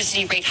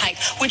electricity rate hike,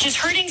 which is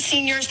hurting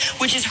seniors,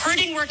 which is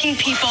hurting working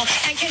people,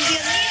 and can be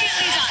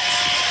immediately done.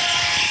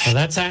 Well,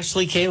 that's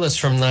Ashley Kalis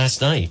from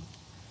last night.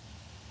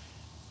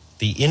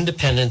 The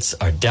independents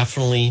are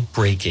definitely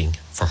breaking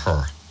for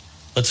her.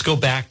 Let's go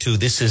back to,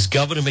 this is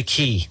Governor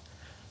McKee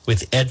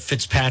with Ed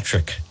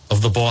Fitzpatrick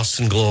of the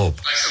Boston Globe.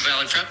 Ixo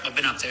Valley Prep, I've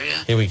been up there,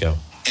 yeah. Here we go.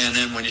 And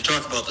then when you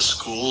talk about the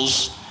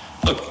schools,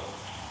 look,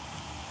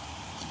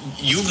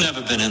 you've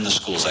never been in the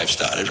schools I've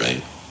started,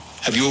 right?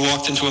 Have you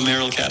walked into a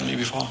mayoral academy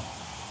before?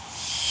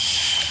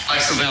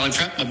 Ixo Valley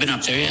Prep, I've been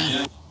up there,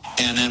 yeah.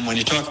 And then when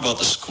you talk about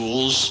the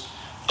schools,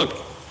 look,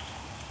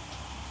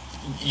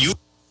 you've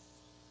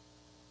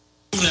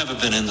never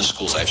been in the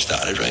schools I've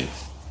started, right?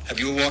 Have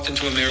you walked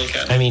into a mayoral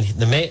academy? I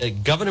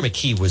mean, Governor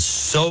McKee was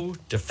so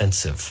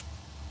defensive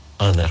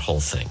on that whole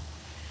thing.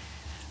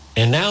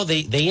 And now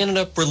they ended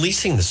up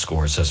releasing the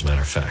scores, as a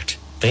matter of fact.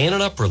 They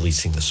ended up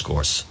releasing the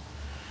scores.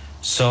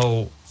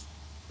 So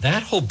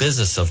that whole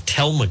business of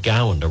tell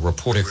McGowan to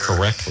report it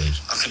correctly.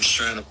 I'm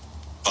concerned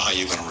about how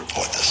you're going to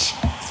report this.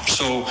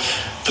 So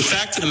the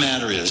fact of the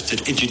matter is,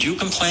 did you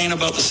complain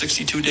about the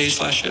 62 days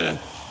last year?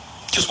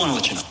 Just want to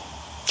let you know.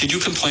 Did you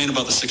complain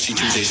about the 62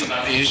 days?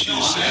 About the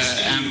issues.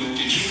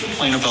 Did you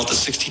complain about the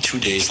 62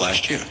 days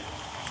last year?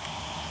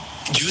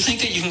 Do you think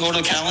that you can go to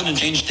the calendar and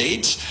change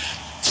dates?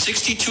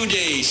 62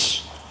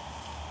 days,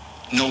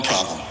 no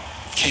problem.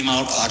 Came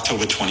out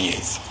October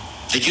 28th.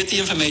 They get the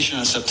information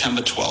on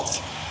September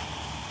 12th.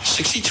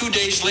 62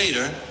 days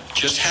later,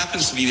 just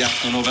happens to be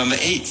after November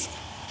 8th.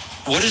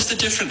 What is the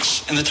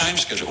difference in the time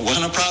schedule?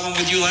 Wasn't a problem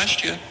with you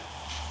last year?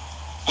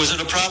 Was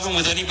it a problem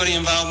with anybody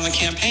involved in the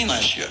campaign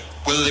last year?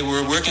 Whether they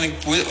were working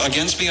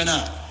against me or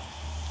not?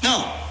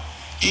 No.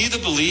 You either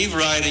believe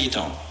Ride or you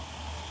don't.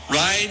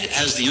 Ride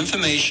has the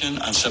information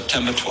on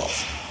September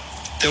 12th.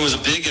 There was a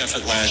big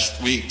effort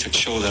last week to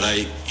show that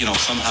I,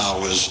 somehow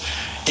was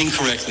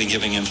incorrectly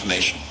giving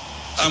information.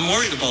 I'm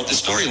worried about the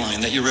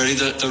storyline that you're ready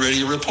to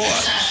report.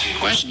 That's not your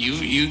question.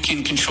 You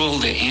can control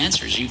the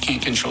answers. You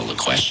can't control the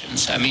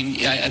questions. I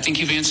mean, I think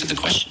you've answered the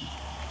question.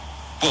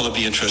 Well, it'd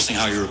be interesting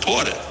how you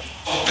report it.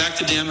 Back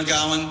to Dan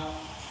McGowan.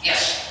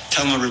 Yes.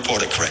 Tell him to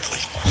report it correctly.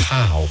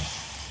 How?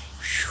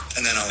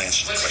 And then I'll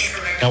answer the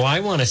question. Now, I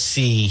want to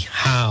see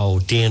how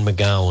Dan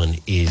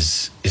McGowan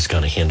is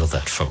going to handle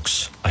that,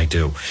 folks. I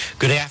do.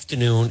 Good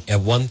afternoon at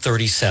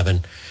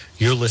 1:37.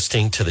 You're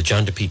listening to the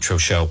John DePietro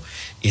Show.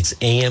 It's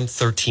AM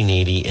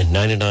 1380 and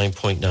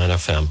 99.9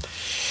 FM.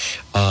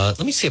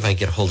 Let me see if I can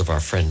get a hold of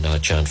our friend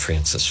John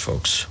Francis,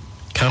 folks.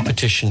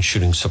 Competition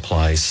Shooting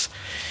Supplies.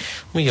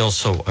 I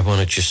want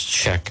to just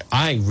check.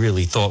 I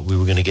really thought we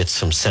were going to get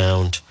some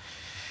sound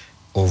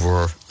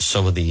over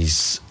some of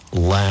these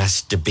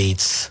last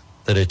debates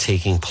that are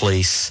taking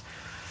place.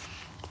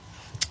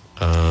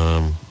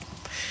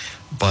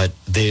 But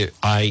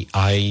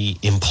I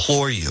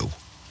implore you,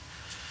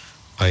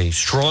 I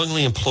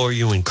strongly implore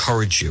you,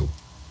 encourage you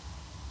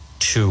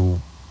to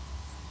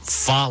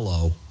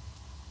follow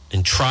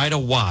and try to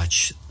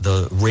watch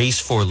the race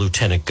for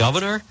lieutenant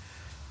governor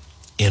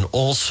and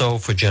also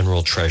for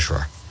general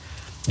treasurer.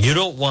 You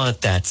don't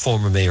want that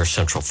former mayor of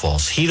Central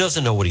Falls. He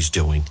doesn't know what he's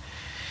doing.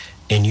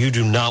 And you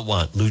do not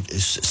want...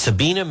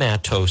 Sabina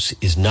Matos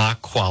is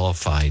not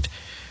qualified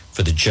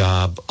for the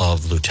job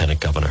of lieutenant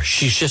governor.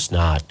 She's just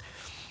not.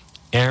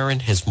 Aaron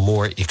has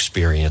more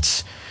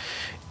experience.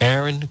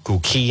 Aaron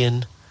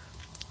Gukian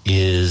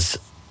is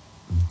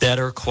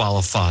better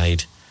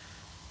qualified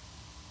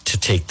to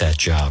take that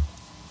job.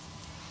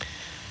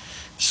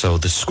 So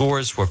the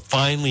scores were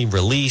finally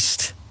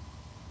released.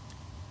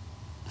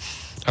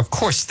 Of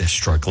course they're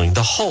struggling.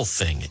 The whole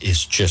thing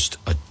is just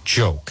a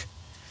joke.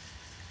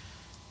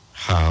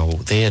 How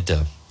they had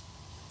to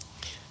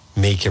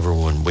make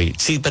everyone wait.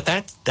 See, but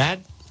that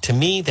to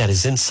me, that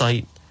is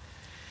insight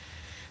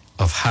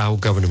of how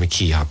Governor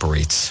McKee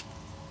operates.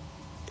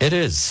 It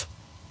is.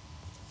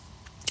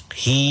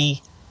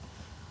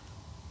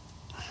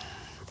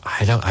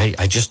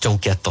 I just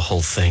don't get the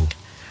whole thing.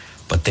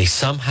 But they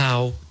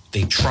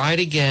try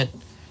to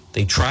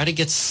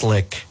get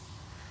slick.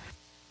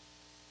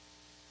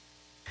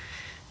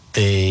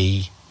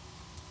 They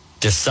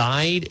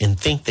decide and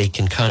think they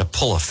can kind of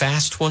pull a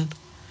fast one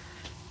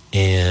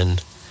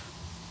and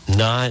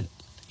not,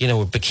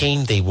 it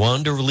became they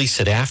wanted to release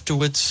it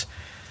afterwards.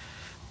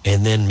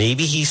 And then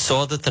maybe he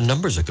saw that the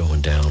numbers are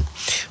going down.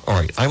 All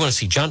right, I want to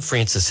see. John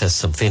Francis has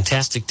some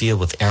fantastic deal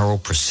with Arrow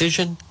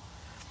Precision.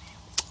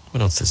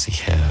 What else does he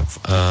have?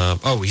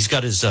 He's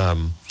got his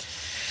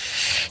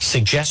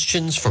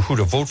suggestions for who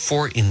to vote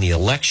for in the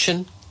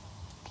election.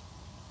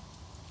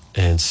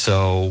 And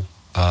so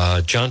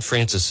John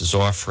Francis is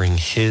offering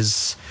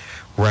his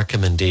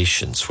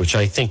recommendations, which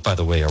I think, by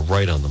the way, are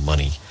right on the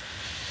money.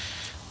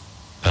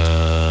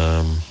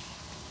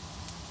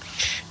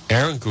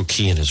 Aaron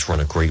Gukian has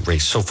run a great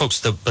race. So, folks,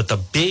 but the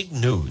big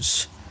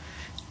news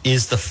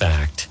is the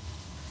fact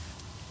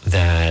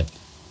that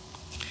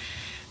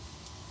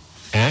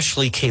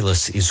Ashley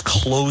Kalus is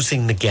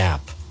closing the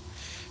gap.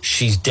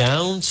 She's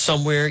down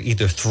somewhere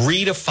either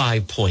 3 to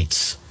 5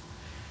 points.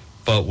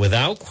 But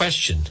without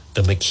question,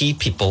 the McKee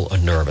people are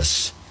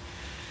nervous.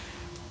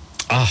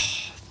 All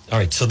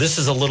right, so this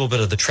is a little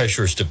bit of the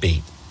treasurer's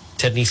debate.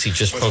 Ted Nesi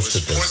just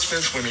posted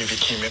this. When he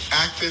became an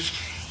active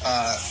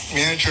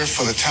manager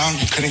for the town,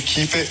 he couldn't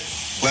keep it,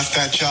 left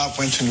that job,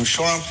 went to New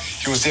Shoreham.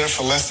 He was there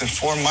for less than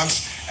 4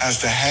 months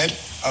as the head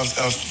of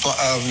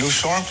New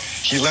Shoreham.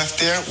 He left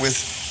there with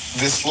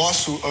this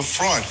lawsuit of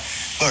fraud.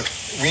 Look,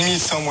 we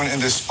need someone in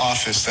this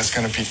office that's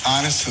going to be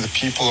honest to the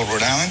people of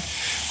Rhode Island,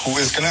 who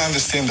is going to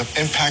understand the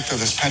impact of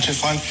this pension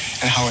fund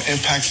and how it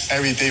impacts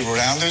everyday Rhode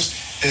Islanders.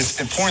 It's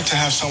important to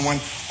have someone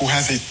who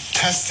has a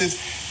tested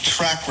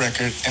track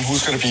record and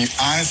who's going to be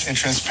honest and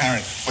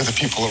transparent with the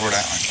people of Rhode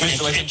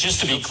Island. And just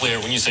to be clear,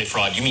 when you say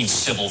fraud, you mean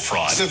civil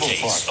fraud? Civil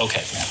fraud.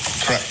 Okay. Yeah.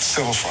 Correct.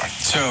 Civil fraud.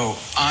 So,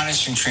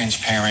 honest and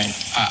transparent,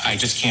 I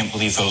just can't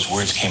believe those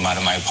words came out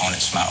of my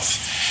opponent's mouth.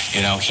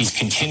 He's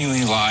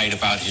continually lied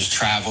about his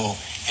travel,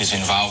 his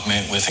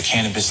involvement with a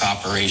cannabis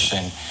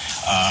operation.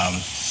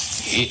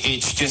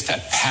 it's just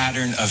a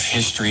pattern of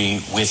history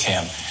with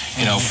him.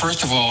 You know,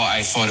 first of all,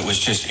 I thought it was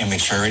just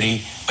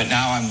immaturity, but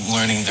now I'm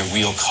learning the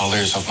real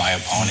colors of my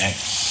opponent.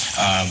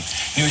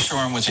 New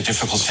Shoreham was a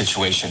difficult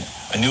situation.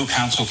 A new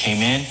council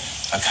came in.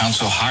 A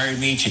council hired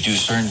me to do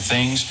certain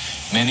things.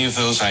 Many of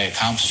those I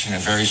accomplished in a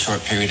very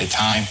short period of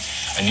time.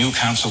 A new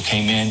council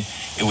came in.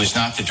 It was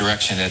not the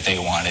direction that they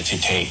wanted to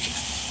take.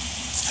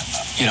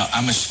 You know,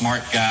 I'm a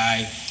smart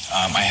guy.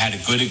 I had a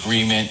good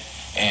agreement,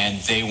 and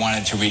they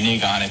wanted to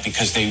renege on it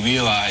because they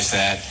realized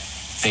that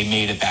they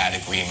made a bad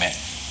agreement.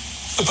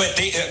 But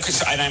they,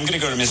 and I'm going to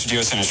go to Mr.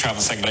 Dios in his travel in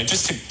a second, but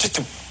just to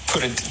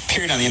put a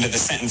period on the end of the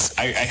sentence,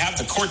 I have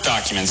the court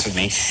documents with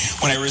me.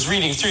 When I was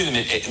reading through them,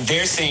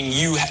 they're saying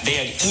they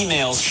had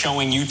emails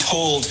showing you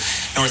told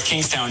North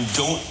Kingstown,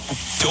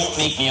 don't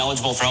make me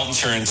eligible for health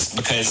insurance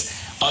because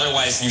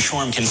otherwise New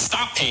Shoreham can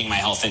stop paying my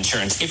health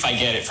insurance if I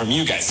get it from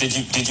you guys.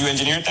 Did you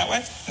engineer it that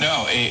way?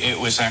 No, it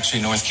was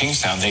actually North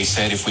Kingstown. They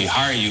said, if we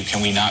hire you,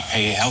 can we not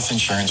pay health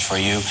insurance for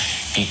you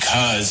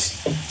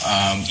because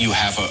you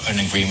have an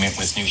agreement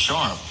with New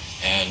Shoreham?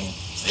 And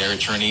their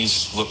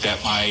attorneys looked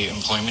at my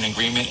employment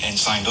agreement and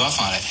signed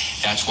off on it.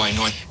 That's why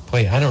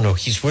Wait, I don't know.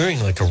 He's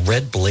wearing like a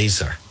red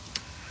blazer.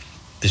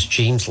 This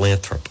James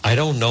Lathrop. I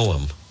don't know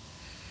him.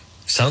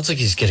 Sounds like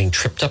he's getting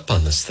tripped up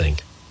on this thing.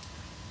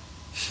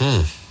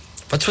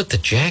 What's with the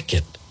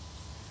jacket?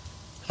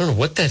 I don't know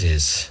what that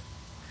is.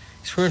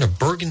 He's wearing a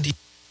burgundy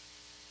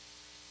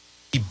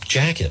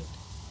jacket.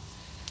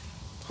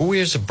 Who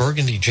wears a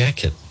burgundy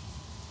jacket?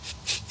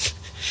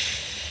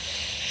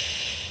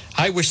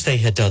 I wish they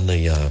had done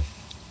the...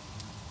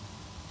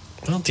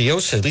 Well,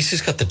 Diosa, at least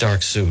he's got the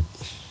dark suit.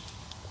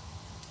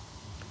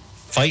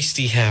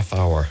 Feisty half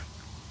hour.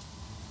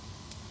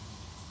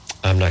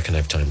 I'm not going to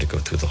have time to go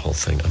through the whole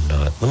thing. I'm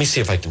not. Let me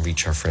see if I can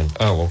reach our friend.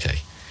 Oh, okay.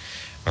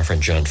 Our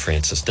friend John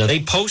Francis. Now,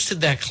 they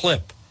posted that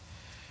clip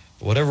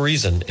for whatever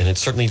reason, and it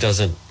certainly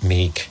doesn't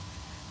make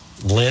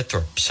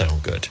Lathrop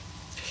sound good.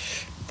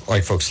 All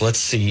right, folks, let's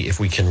see if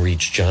we can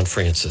reach John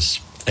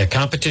Francis at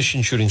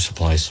Competition Shooting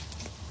Supplies.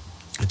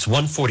 It's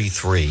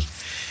 1:43.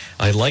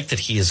 I like that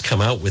he has come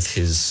out with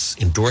his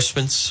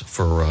endorsements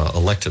for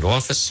elected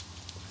office.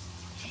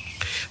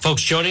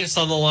 Folks, joining us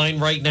on the line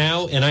right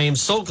now, and I am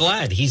so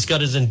glad he's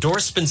got his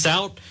endorsements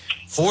out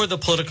for the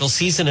political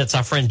season. It's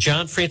our friend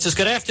John Francis.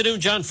 Good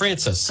afternoon, John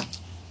Francis.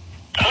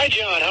 Hi,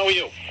 John. How are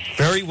you?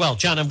 Very well.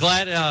 John, I'm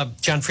glad,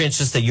 John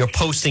Francis, that you're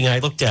posting, I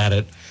looked at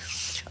it,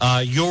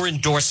 your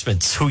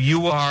endorsements, who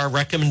you are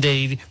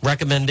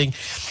recommending.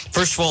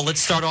 First of all,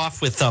 let's start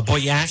off with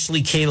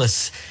Ashley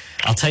Kalis.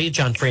 I'll tell you,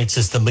 John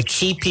Francis, the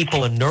McKee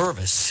people are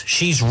nervous.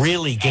 She's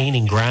really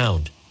gaining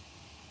ground.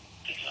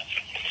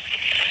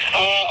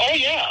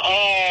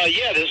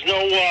 Yeah, there's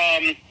no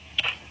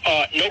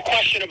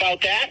question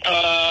about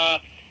that.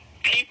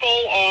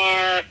 People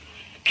are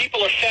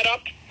fed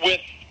up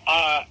with,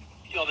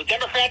 the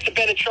Democrats have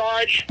been in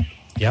charge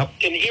here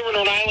in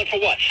Rhode Island for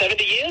what,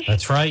 70 years?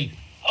 That's right.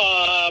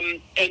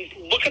 And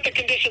look at the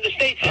condition the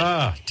state's in.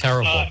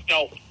 Terrible. I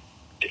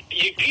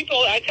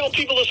tell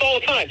people this all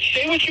the time.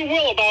 Say what you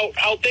will about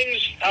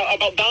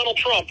about Donald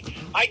Trump.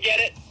 I get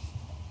it.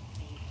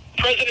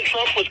 President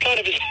Trump was kind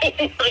of his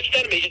own worst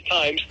enemy at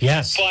times.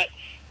 Yes. But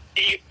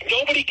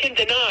nobody can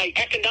deny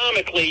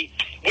economically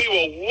we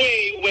were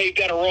way, way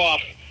better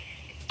off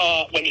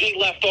when he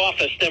left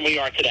office than we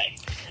are today.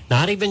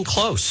 Not even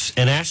close.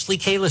 And Ashley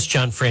Kalis,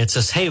 John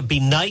Francis, hey, it'd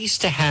be nice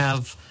to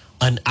have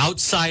an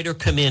outsider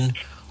come in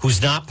who's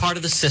not part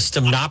of the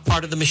system, not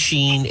part of the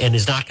machine, and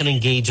is not going to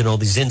engage in all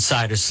these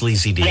insider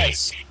sleazy deals.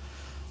 Right.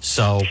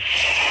 So,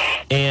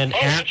 and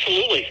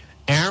absolutely.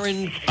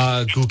 Aaron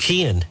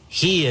Gukian,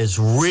 he is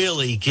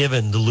really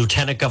given the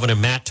Lieutenant Governor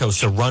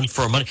Matos a run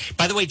for money.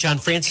 By the way, John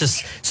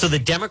Francis, so the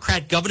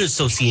Democrat Governors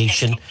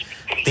Association,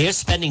 they're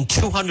spending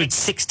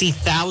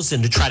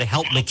 $260,000 to try to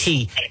help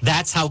McKee.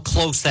 That's how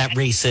close that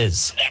race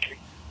is.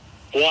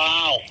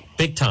 Wow.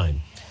 Big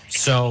time.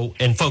 So,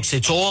 and folks,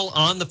 it's all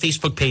on the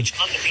Facebook page.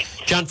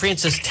 John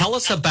Francis, tell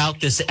us about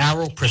this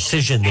Arrow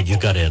Precision that you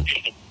got in.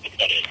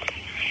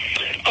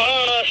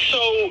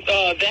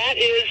 That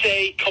is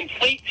a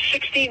complete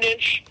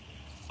 16-inch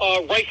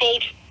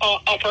rifled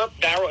upper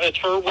barrel. It's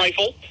her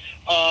rifle.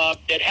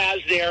 It has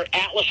their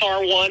Atlas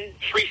R1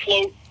 free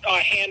float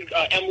hand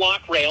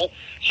M-lock rail.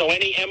 So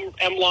any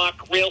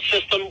M-lock rail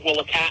system will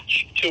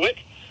attach to it.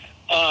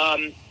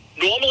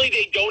 Normally,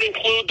 they don't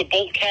include the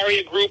bolt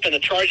carrier group and the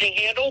charging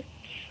handle.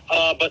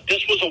 But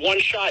this was a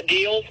one-shot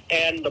deal,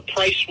 and the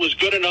price was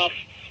good enough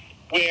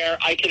where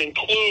I can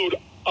include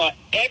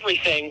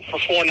everything for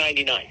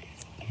 $499.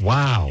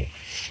 Wow.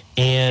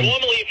 And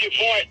normally, if you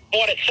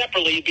bought it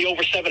separately, it'd be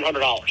over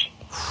 $700.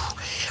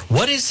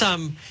 What is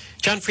John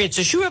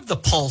Francis? You have the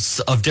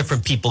pulse of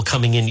different people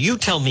coming in. You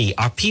tell me: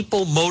 are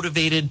people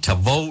motivated to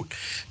vote?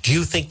 Do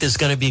you think there's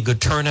going to be a good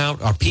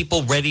turnout? Are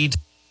people ready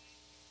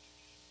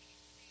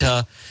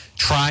to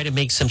try to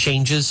make some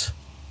changes?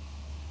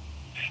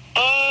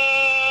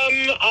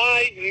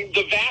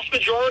 The vast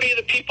majority of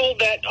the people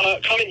that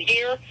come in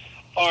here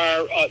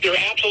are they're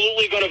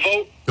absolutely going to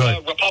vote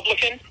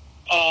Republican.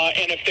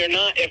 And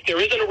if there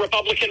isn't a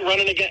Republican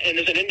running again and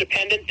is an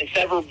independent,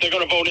 they're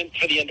going to vote in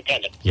for the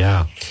independent.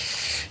 Yeah.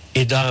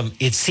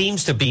 It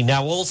seems to be.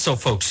 Now also,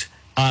 folks,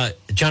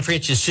 John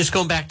Francis, just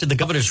going back to the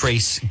governor's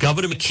race,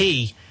 Governor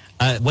McKee,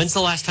 when's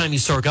the last time you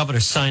saw a governor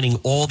signing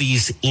all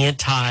these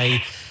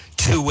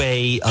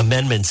anti-2A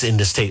amendments in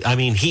the state? I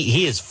mean,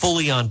 he is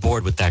fully on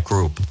board with that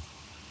group.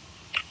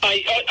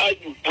 Right.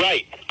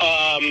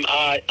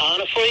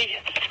 Honestly,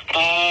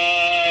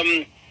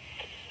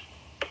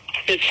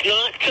 it's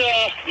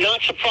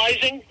not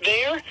surprising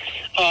there.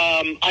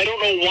 I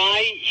don't know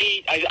why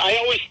I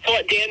always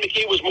thought Dan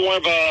McKee was more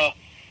of a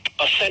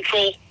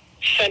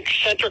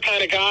center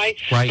kind of guy.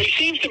 Right. But he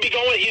seems to be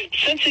going.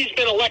 Since he's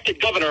been elected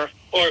governor,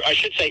 or I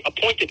should say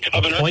appointed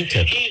governor,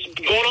 he's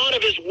gone out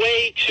of his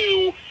way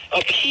to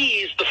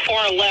appease the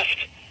far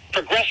left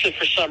progressive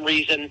for some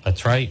reason.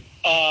 That's right.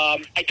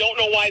 I don't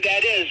know why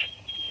that is.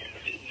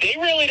 They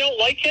really don't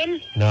like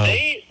him. No.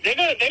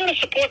 They're gonna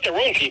support their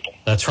own people.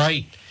 That's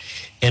right.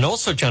 And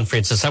also, John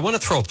Francis, I want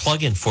to throw a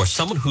plug in for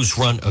someone who's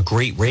run a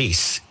great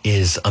race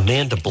is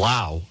Amanda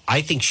Blau.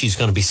 I think she's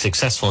going to be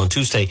successful on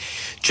Tuesday.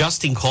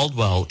 Justine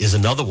Caldwell is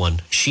another one.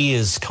 She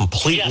is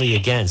completely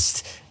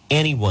against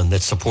anyone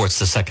that supports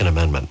the Second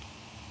Amendment.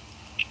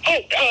 Oh,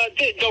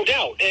 no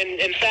doubt. And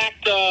in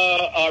fact,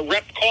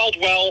 Rep.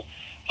 Caldwell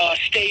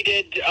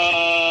stated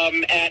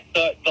at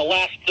the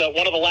last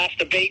one of the last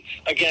debates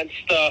against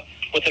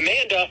with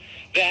Amanda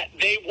that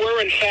they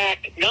were in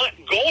fact not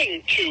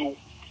going to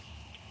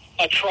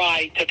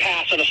try to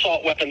pass an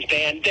assault weapons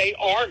ban. They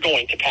are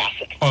going to pass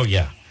it. Oh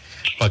yeah,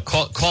 but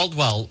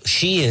Caldwell,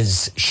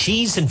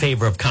 she's in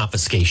favor of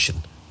confiscation.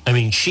 I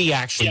mean, she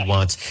actually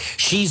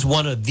she's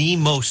one of the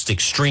most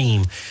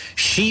extreme.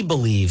 She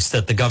believes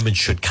that the government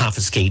should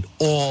confiscate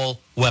all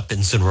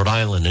weapons in Rhode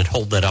Island and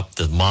hold that up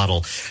the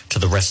model to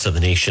the rest of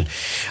the nation.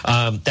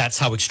 That's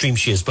how extreme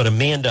she is. But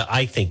Amanda,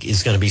 I think,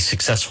 is going to be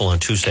successful on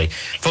Tuesday.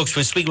 Folks,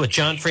 we're speaking with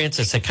John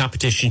Francis at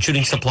Competition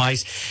Shooting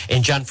Supplies.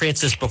 And John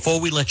Francis, before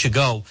we let you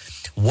go,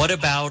 what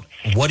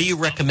do you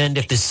recommend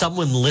if there's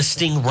someone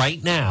listening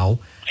right now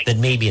that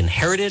maybe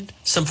inherited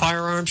some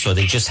firearms or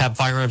they just have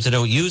firearms they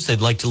don't use,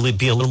 they'd like to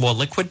be a little more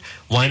liquid,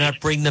 why not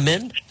bring them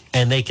in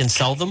and they can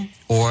sell them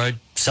or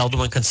sell them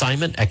on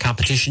consignment at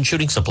Competition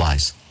Shooting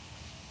Supplies?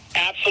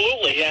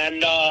 Absolutely.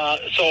 And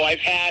so I've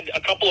had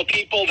a couple of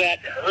people that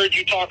heard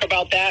you talk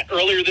about that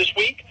earlier this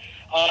week.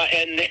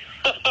 And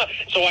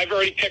so I've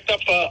already picked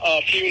up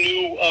a few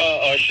new,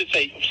 I should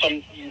say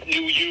some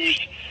new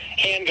used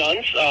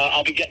handguns.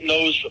 I'll be getting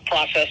those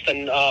processed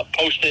and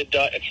posted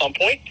at some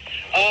point.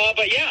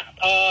 But yeah,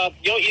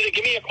 either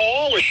give me a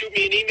call or shoot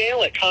me an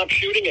email at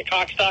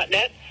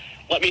compshooting@cox.net.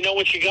 Let me know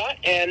what you got,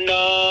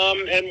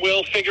 and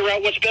we'll figure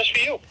out what's best for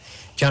you.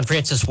 John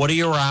Francis, what are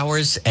your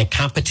hours at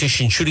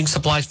Competition Shooting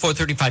Supplies,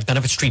 435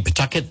 Benefit Street,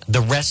 Pawtucket,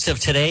 the rest of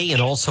today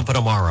and also for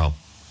tomorrow?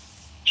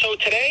 So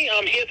today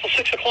I'm here till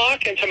 6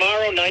 o'clock and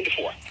tomorrow 9 to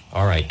 4.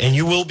 All right. And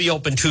you will be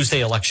open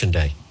Tuesday, Election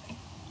Day?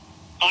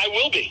 I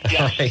will be,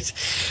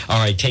 yes. All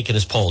right, taking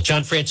his poll.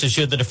 John Francis,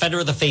 you're the defender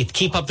of the faith.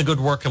 Keep up the good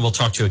work, and we'll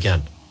talk to you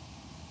again.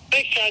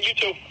 Thanks, John. You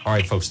too. All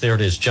right, folks, there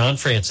it is. John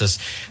Francis,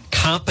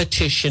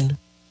 Competition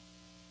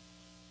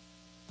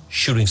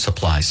Shooting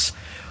Supplies,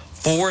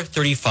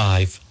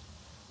 435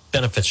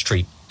 Benefit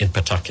Street in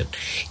Pawtucket.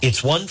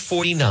 It's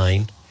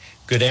 1:49.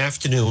 Good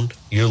afternoon.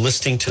 You're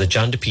listening to the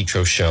John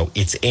DePietro Show.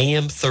 It's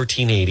AM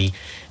 1380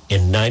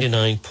 and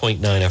 99.9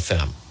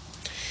 FM.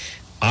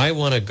 I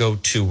want to go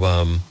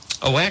to...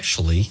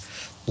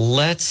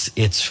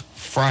 it's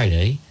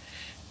Friday,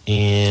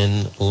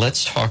 and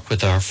let's talk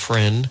with our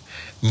friend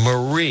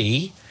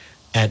Marie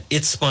at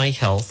It's My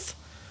Health,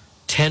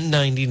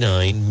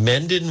 1099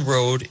 Mendon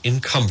Road in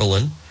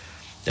Cumberland.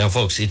 Now,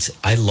 folks,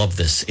 I love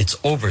this. It's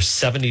over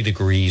 70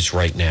 degrees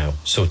right now,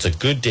 so it's a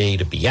good day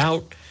to be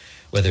out,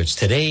 whether it's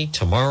today,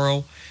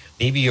 tomorrow,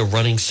 maybe you're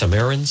running some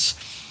errands.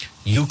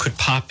 You could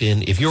pop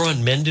in. If you're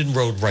on Mendon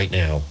Road right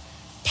now,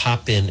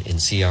 pop in and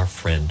see our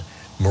friend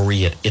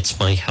Marie at It's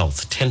My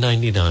Health,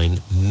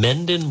 1099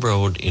 Mendon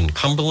Road in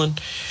Cumberland.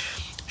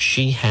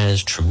 She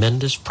has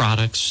tremendous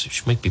products.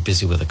 She might be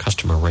busy with a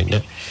customer right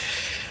now.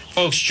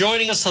 Folks,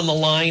 joining us on the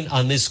line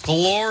on this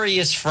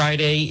glorious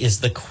Friday is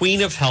the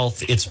Queen of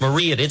Health. It's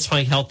Marie at It's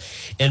My Health.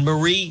 And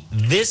Marie,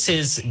 this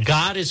is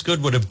God is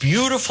Good. What a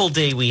beautiful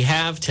day we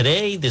have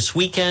today, this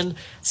weekend.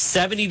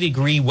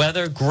 70-degree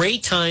weather.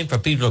 Great time for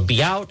people to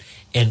be out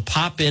and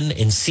pop in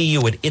and see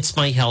you at It's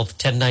My Health,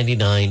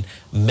 1099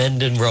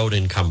 Mendon Road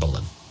in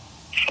Cumberland.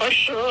 For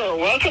sure.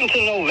 Welcome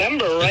to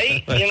November,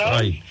 right? That's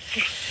right.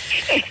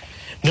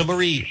 Now,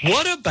 Marie,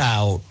 what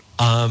about...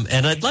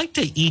 and I'd like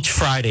to each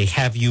Friday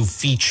have you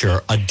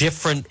feature a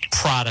different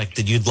product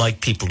that you'd like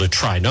people to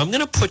try. Now, I'm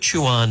going to put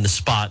you on the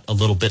spot a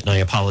little bit, and I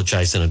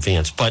apologize in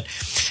advance. But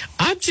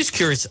I'm just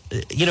curious,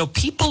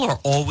 people are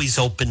always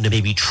open to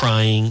maybe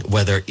trying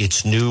whether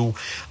it's new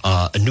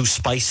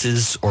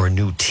spices or a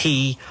new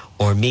tea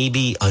or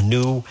maybe a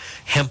new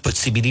hemp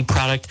CBD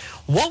product.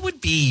 What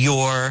would be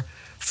your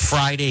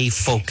Friday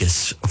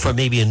focus for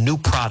maybe a new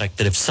product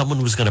that if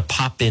someone was going to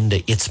pop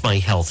into It's My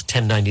Health,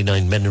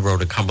 1099 Mendon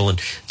Road in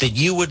Cumberland, that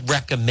you would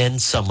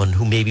recommend someone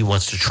who maybe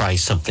wants to try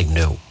something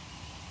new?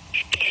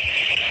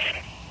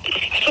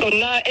 So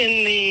not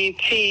in the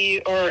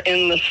tea or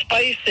in the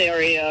spice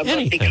area,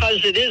 Anything. but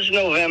because it is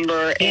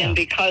November and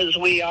because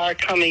we are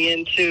coming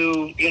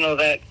into,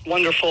 that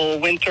wonderful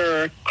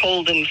winter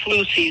cold and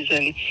flu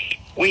season,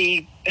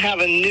 we have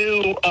a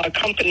new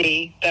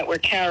company that we're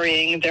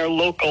carrying. They're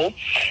local,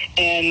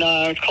 and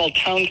it's called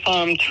Town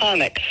Farm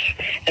Tonics.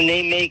 And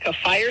they make a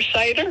fire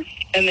cider,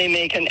 and they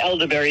make an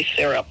elderberry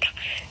syrup.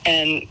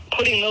 And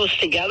putting those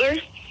together,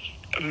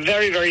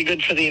 very, very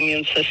good for the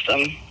immune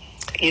system.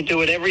 You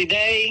do it every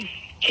day,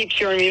 keeps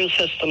your immune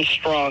system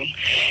strong.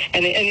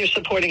 And you're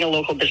supporting a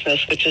local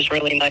business, which is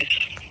really nice.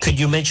 Could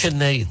you mention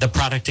the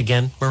product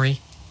again, Marie?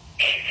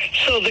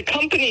 So the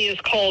company is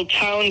called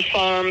Town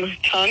Farm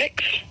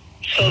Tonics.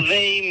 So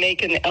they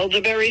make an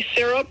elderberry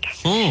syrup,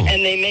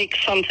 and they make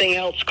something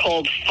else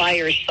called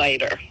fire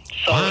cider.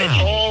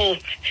 So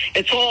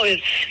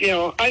it's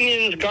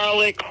onions,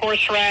 garlic,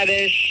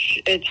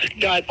 horseradish. It's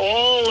got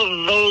all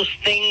of those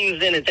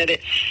things in it that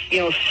it,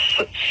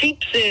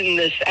 seeps in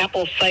this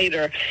apple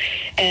cider,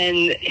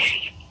 and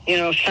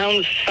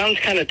sounds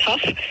kind of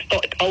tough,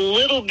 but a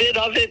little bit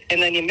of it,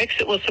 and then you mix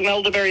it with some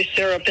elderberry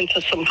syrup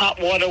into some hot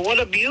water. What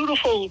a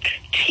beautiful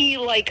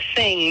tea-like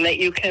thing that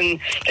you can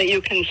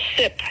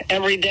sip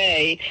every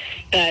day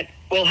that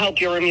will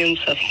help your immune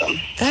system.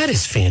 That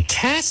is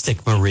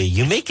fantastic, Marie.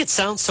 You make it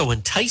sound so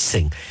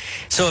enticing.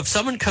 So if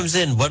someone comes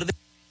in, what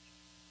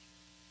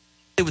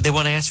do they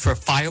want to ask for?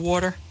 Fire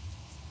water?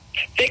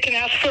 They can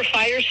ask for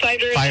fire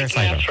cider.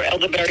 Ask for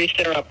elderberry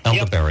syrup.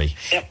 Elderberry.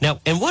 Yep. Now,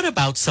 and what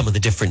about some of the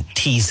different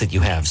teas that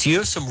you have? So you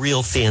have some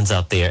real fans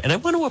out there, and I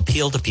want to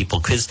appeal to people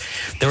because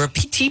there are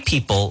tea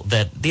people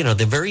that, they're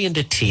very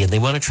into tea and they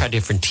want to try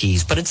different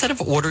teas, but instead of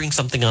ordering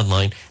something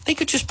online, they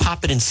could just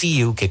pop it and see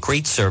you, get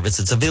great service.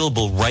 It's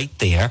available right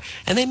there,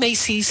 and they may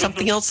see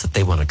something else that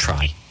they want to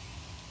try.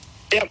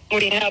 Yep,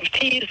 we have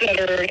teas that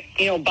are,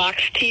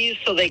 box teas,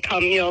 so they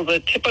come,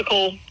 the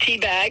typical tea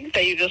bag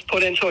that you just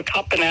put into a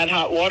cup and add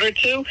hot water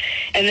to.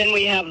 And then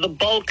we have the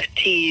bulk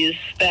teas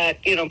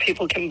that,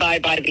 people can buy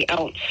by the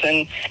ounce.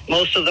 And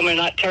most of them are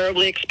not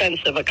terribly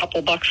expensive, a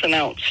couple bucks an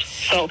ounce.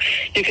 So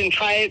you can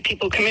try it.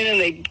 People come in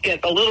and they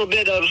get a little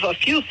bit of a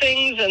few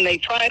things and they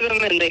try them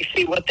and they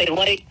see what they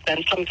like.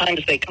 Then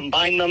sometimes they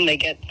combine them. They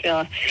get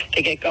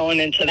going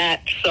into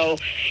that. So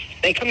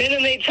they come in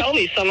and they tell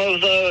me some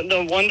of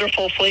the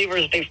wonderful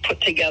flavors they've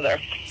put together.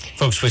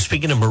 Folks, we're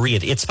speaking to Marie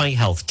at It's My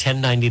Health,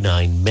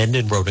 1099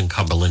 Mendon Road in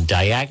Cumberland,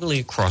 diagonally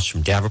across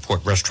from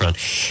Davenport Restaurant.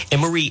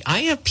 And Marie,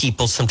 I have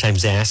people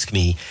sometimes ask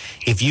me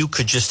if you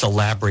could just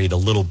elaborate a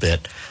little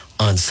bit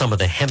on some of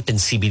the hemp and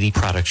CBD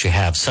products you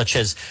have, such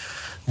as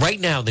right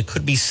now there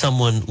could be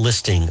someone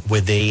listening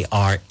where they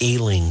are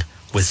ailing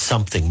with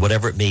something,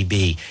 whatever it may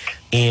be.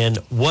 And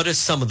what are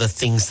some of the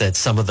things that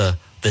some of the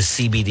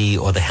CBD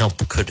or the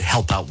hemp could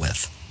help out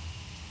with?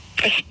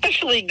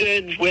 Especially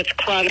good with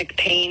chronic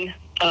pain.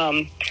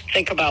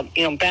 Think about,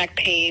 back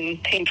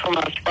pain, pain from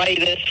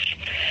arthritis,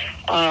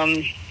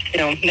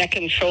 neck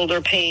and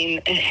shoulder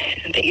pain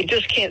that you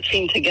just can't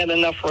seem to get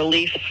enough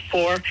relief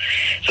for.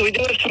 So we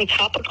do have some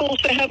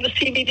topicals that have the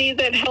CBD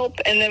that help,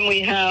 and then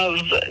we have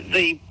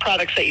the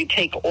products that you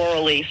take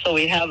orally. So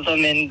we have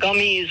them in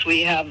gummies,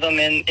 we have them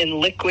in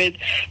liquid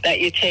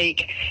that you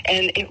take,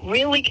 and it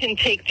really can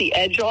take the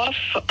edge off.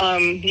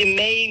 You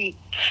may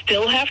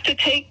still have to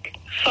take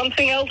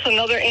something else,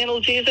 another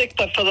analgesic,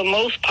 but for the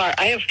most part,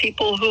 I have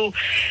people who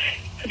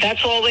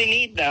that's all they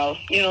need now.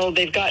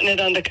 They've gotten it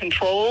under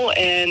control,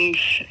 and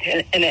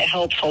it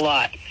helps a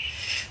lot.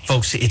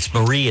 Folks, it's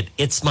Marie at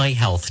It's My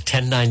Health,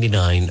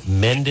 1099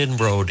 Mendon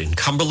Road in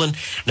Cumberland.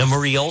 Now,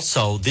 Marie,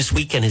 also, this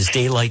weekend is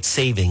daylight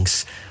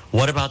savings.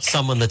 What about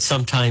someone that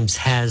sometimes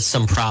has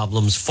some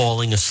problems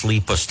falling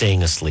asleep or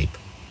staying asleep?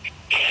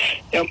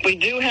 We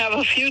do have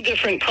a few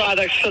different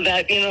products for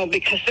that,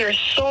 because there are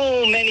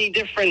so many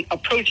different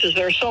approaches.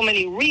 There are so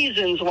many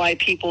reasons why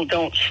people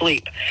don't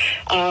sleep.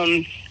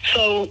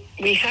 So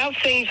we have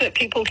things that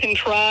people can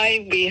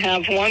try. We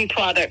have one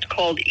product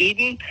called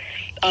Eden.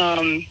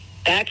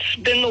 That's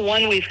been the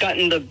one we've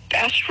gotten the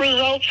best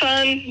results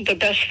on, the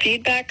best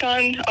feedback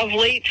on of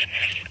late.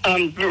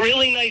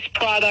 Really nice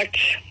product.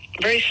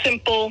 Very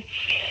simple.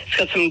 It's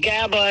got some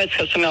GABA. It's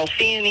got some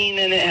L-theanine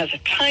in it. It has a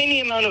tiny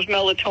amount of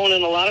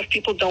melatonin. A lot of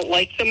people don't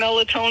like the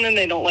melatonin.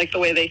 They don't like the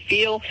way they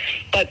feel.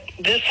 But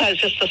this has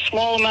just a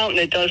small amount, and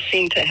it does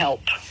seem to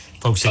help.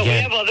 Folks, but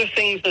again, we have other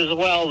things as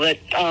well, that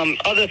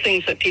other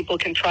things that people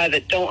can try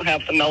that don't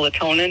have the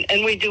melatonin.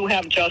 And we do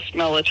have just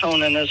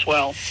melatonin as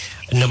well.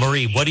 Now,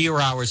 Marie, what are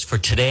your hours for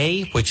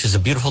today, which is a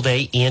beautiful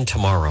day, and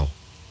tomorrow?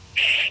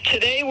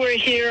 Today we're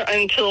here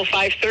until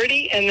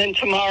 5:30, and then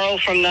tomorrow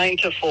from 9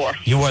 to 4.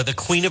 You are the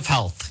queen of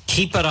health.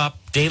 Keep it up.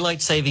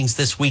 Daylight savings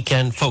this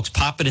weekend. Folks,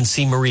 pop it and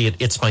see Marie at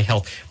It's My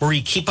Health.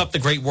 Marie, keep up the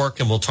great work,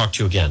 and we'll talk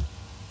to you again.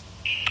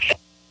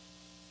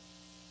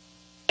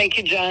 Thank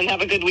you, John.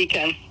 Have a good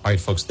weekend. All right,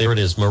 folks, there it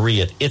is.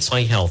 Maria, It's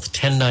My Health,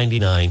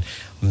 1099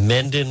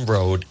 Mendon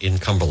Road in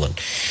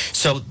Cumberland.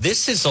 So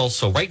this is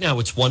also, right now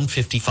it's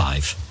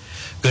 1:55.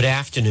 Good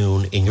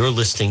afternoon, and you're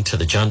listening to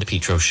the John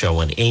DePietro Show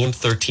on AM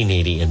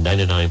 1380 and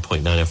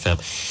 99.9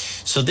 FM.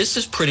 So this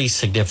is pretty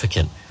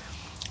significant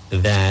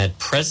that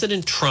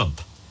President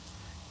Trump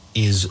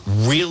is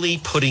really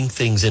putting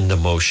things into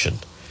motion.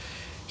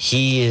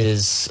 He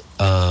is,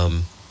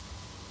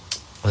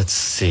 let's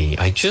see,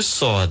 I just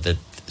saw that,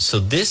 so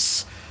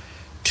this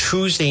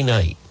Tuesday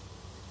night,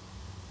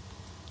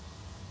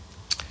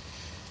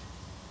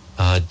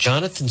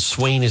 Jonathan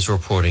Swain is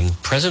reporting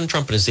President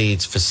Trump and his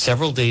aides for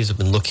several days have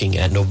been looking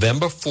at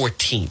November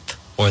 14th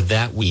or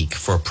that week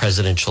for a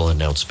presidential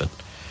announcement.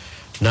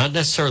 Not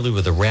necessarily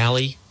with a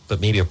rally,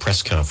 but maybe a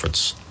press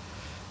conference.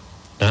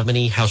 Not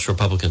many House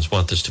Republicans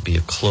want this to be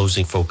a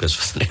closing focus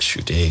for the next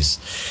few days.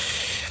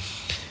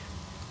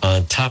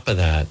 On top of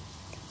that,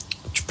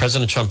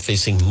 President Trump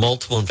facing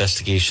multiple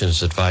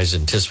investigations advised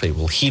anticipate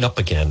will heat up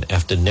again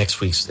after the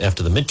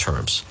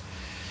midterms.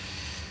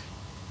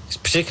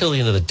 Particularly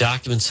into the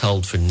documents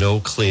held for no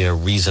clear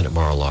reason at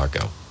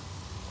Mar-a-Lago.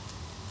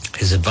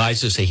 His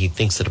advisors say he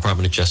thinks the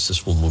Department of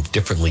Justice will move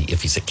differently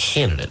if he's a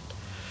candidate.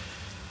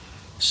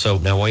 So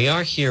now we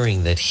are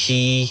hearing that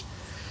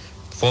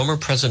former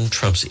President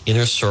Trump's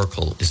inner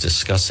circle is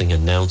discussing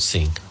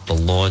announcing the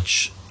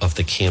launch of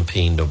the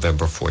campaign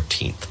November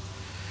 14th,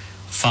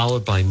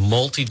 followed by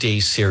multi-day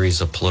series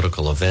of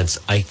political events.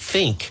 I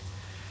think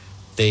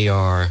they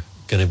are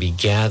going to be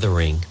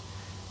gathering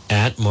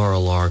at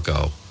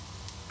Mar-a-Lago.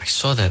 I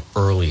saw that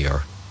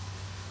earlier.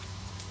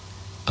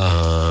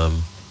 They're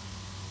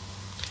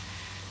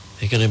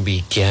going to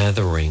be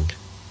gathering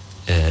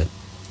at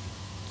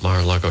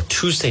Mar-a-Lago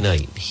Tuesday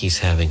night. He's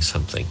having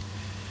something.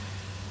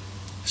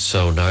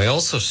 So now I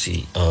also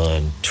see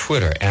on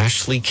Twitter,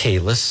 Ashley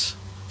Kalis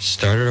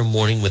started her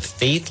morning with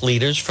faith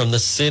leaders from the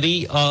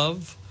city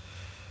of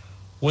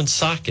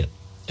Woonsocket.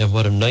 And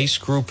what a nice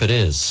group it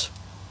is.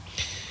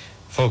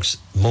 Folks,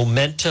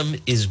 momentum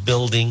is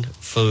building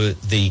for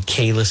the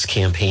Kalis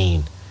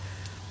campaign.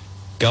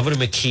 Governor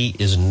McKee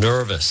is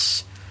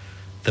nervous,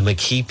 the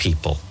McKee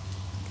people.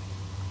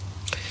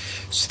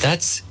 So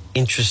that's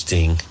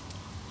interesting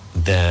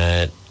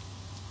that,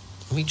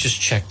 let me just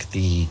check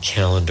the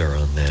calendar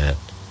on that.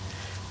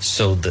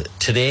 So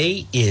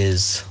today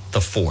is the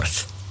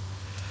 4th.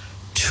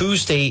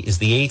 Tuesday is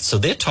the 8th. So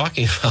they're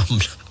talking about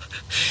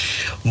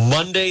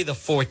Monday the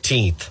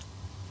 14th.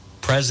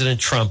 President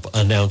Trump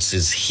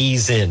announces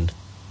he's in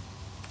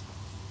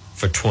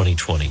for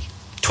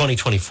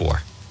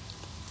 2024.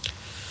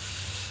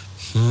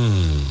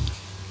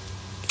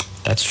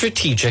 That's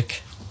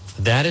strategic.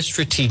 That is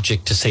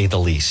strategic, to say the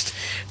least.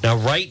 Now,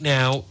 right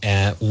now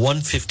at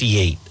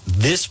 1:58,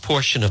 this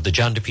portion of the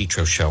John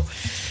DePietro Show,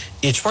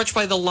 it's brought to you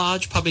by the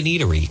Lodge Pub and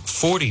Eatery,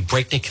 40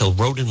 Breakneck Hill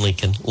Road in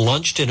Lincoln.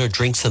 Lunch, dinner,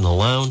 drinks in the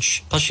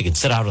lounge. Plus, you can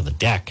sit out on the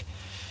deck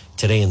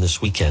today and this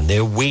weekend.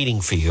 They're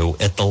waiting for you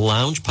at the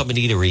Lounge Pub and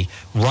Eatery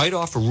right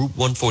off of Route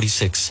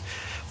 146.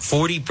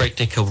 40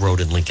 Breakneck Hill Road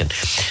in Lincoln.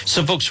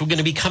 So, folks, we're going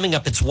to be coming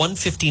up. It's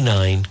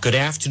 1:59. Good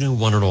afternoon,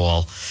 one and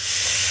all.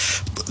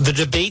 The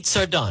debates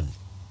are done.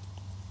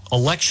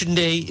 Election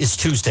Day is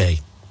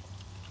Tuesday.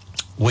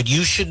 What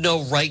you should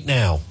know right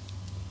now,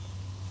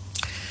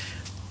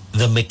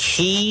 the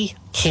McKee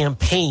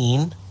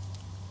campaign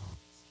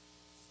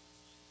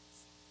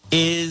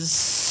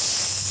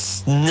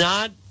is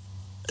not,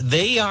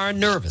 they are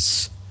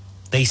nervous.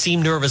 They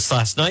seemed nervous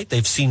last night.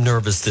 They've seemed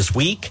nervous this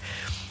week.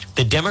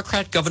 The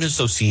Democrat Governors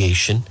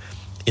Association,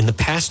 in the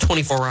past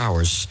 24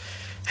 hours,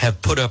 have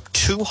put up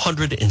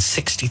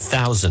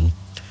 $260,000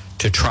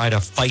 to try to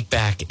fight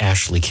back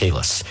Ashley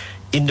Kalis.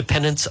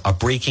 Independents are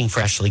breaking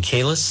for Ashley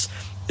Kalis.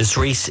 This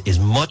race is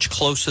much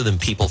closer than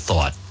people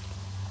thought.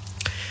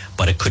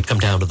 But it could come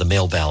down to the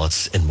mail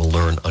ballots, and we'll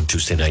learn on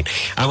Tuesday night.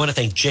 I want to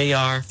thank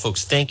JR.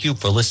 Folks, thank you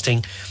for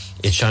listening.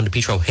 It's John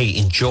DePietro. Hey,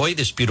 enjoy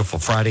this beautiful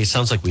Friday.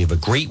 Sounds like we have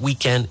a great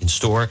weekend in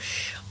store.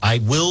 I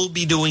will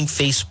be doing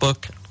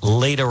Facebook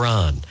later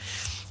on.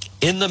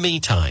 In the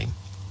meantime,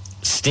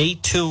 stay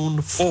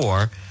tuned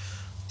for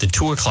the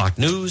 2 o'clock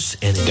news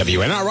and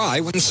WNRI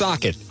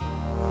Woonsocket.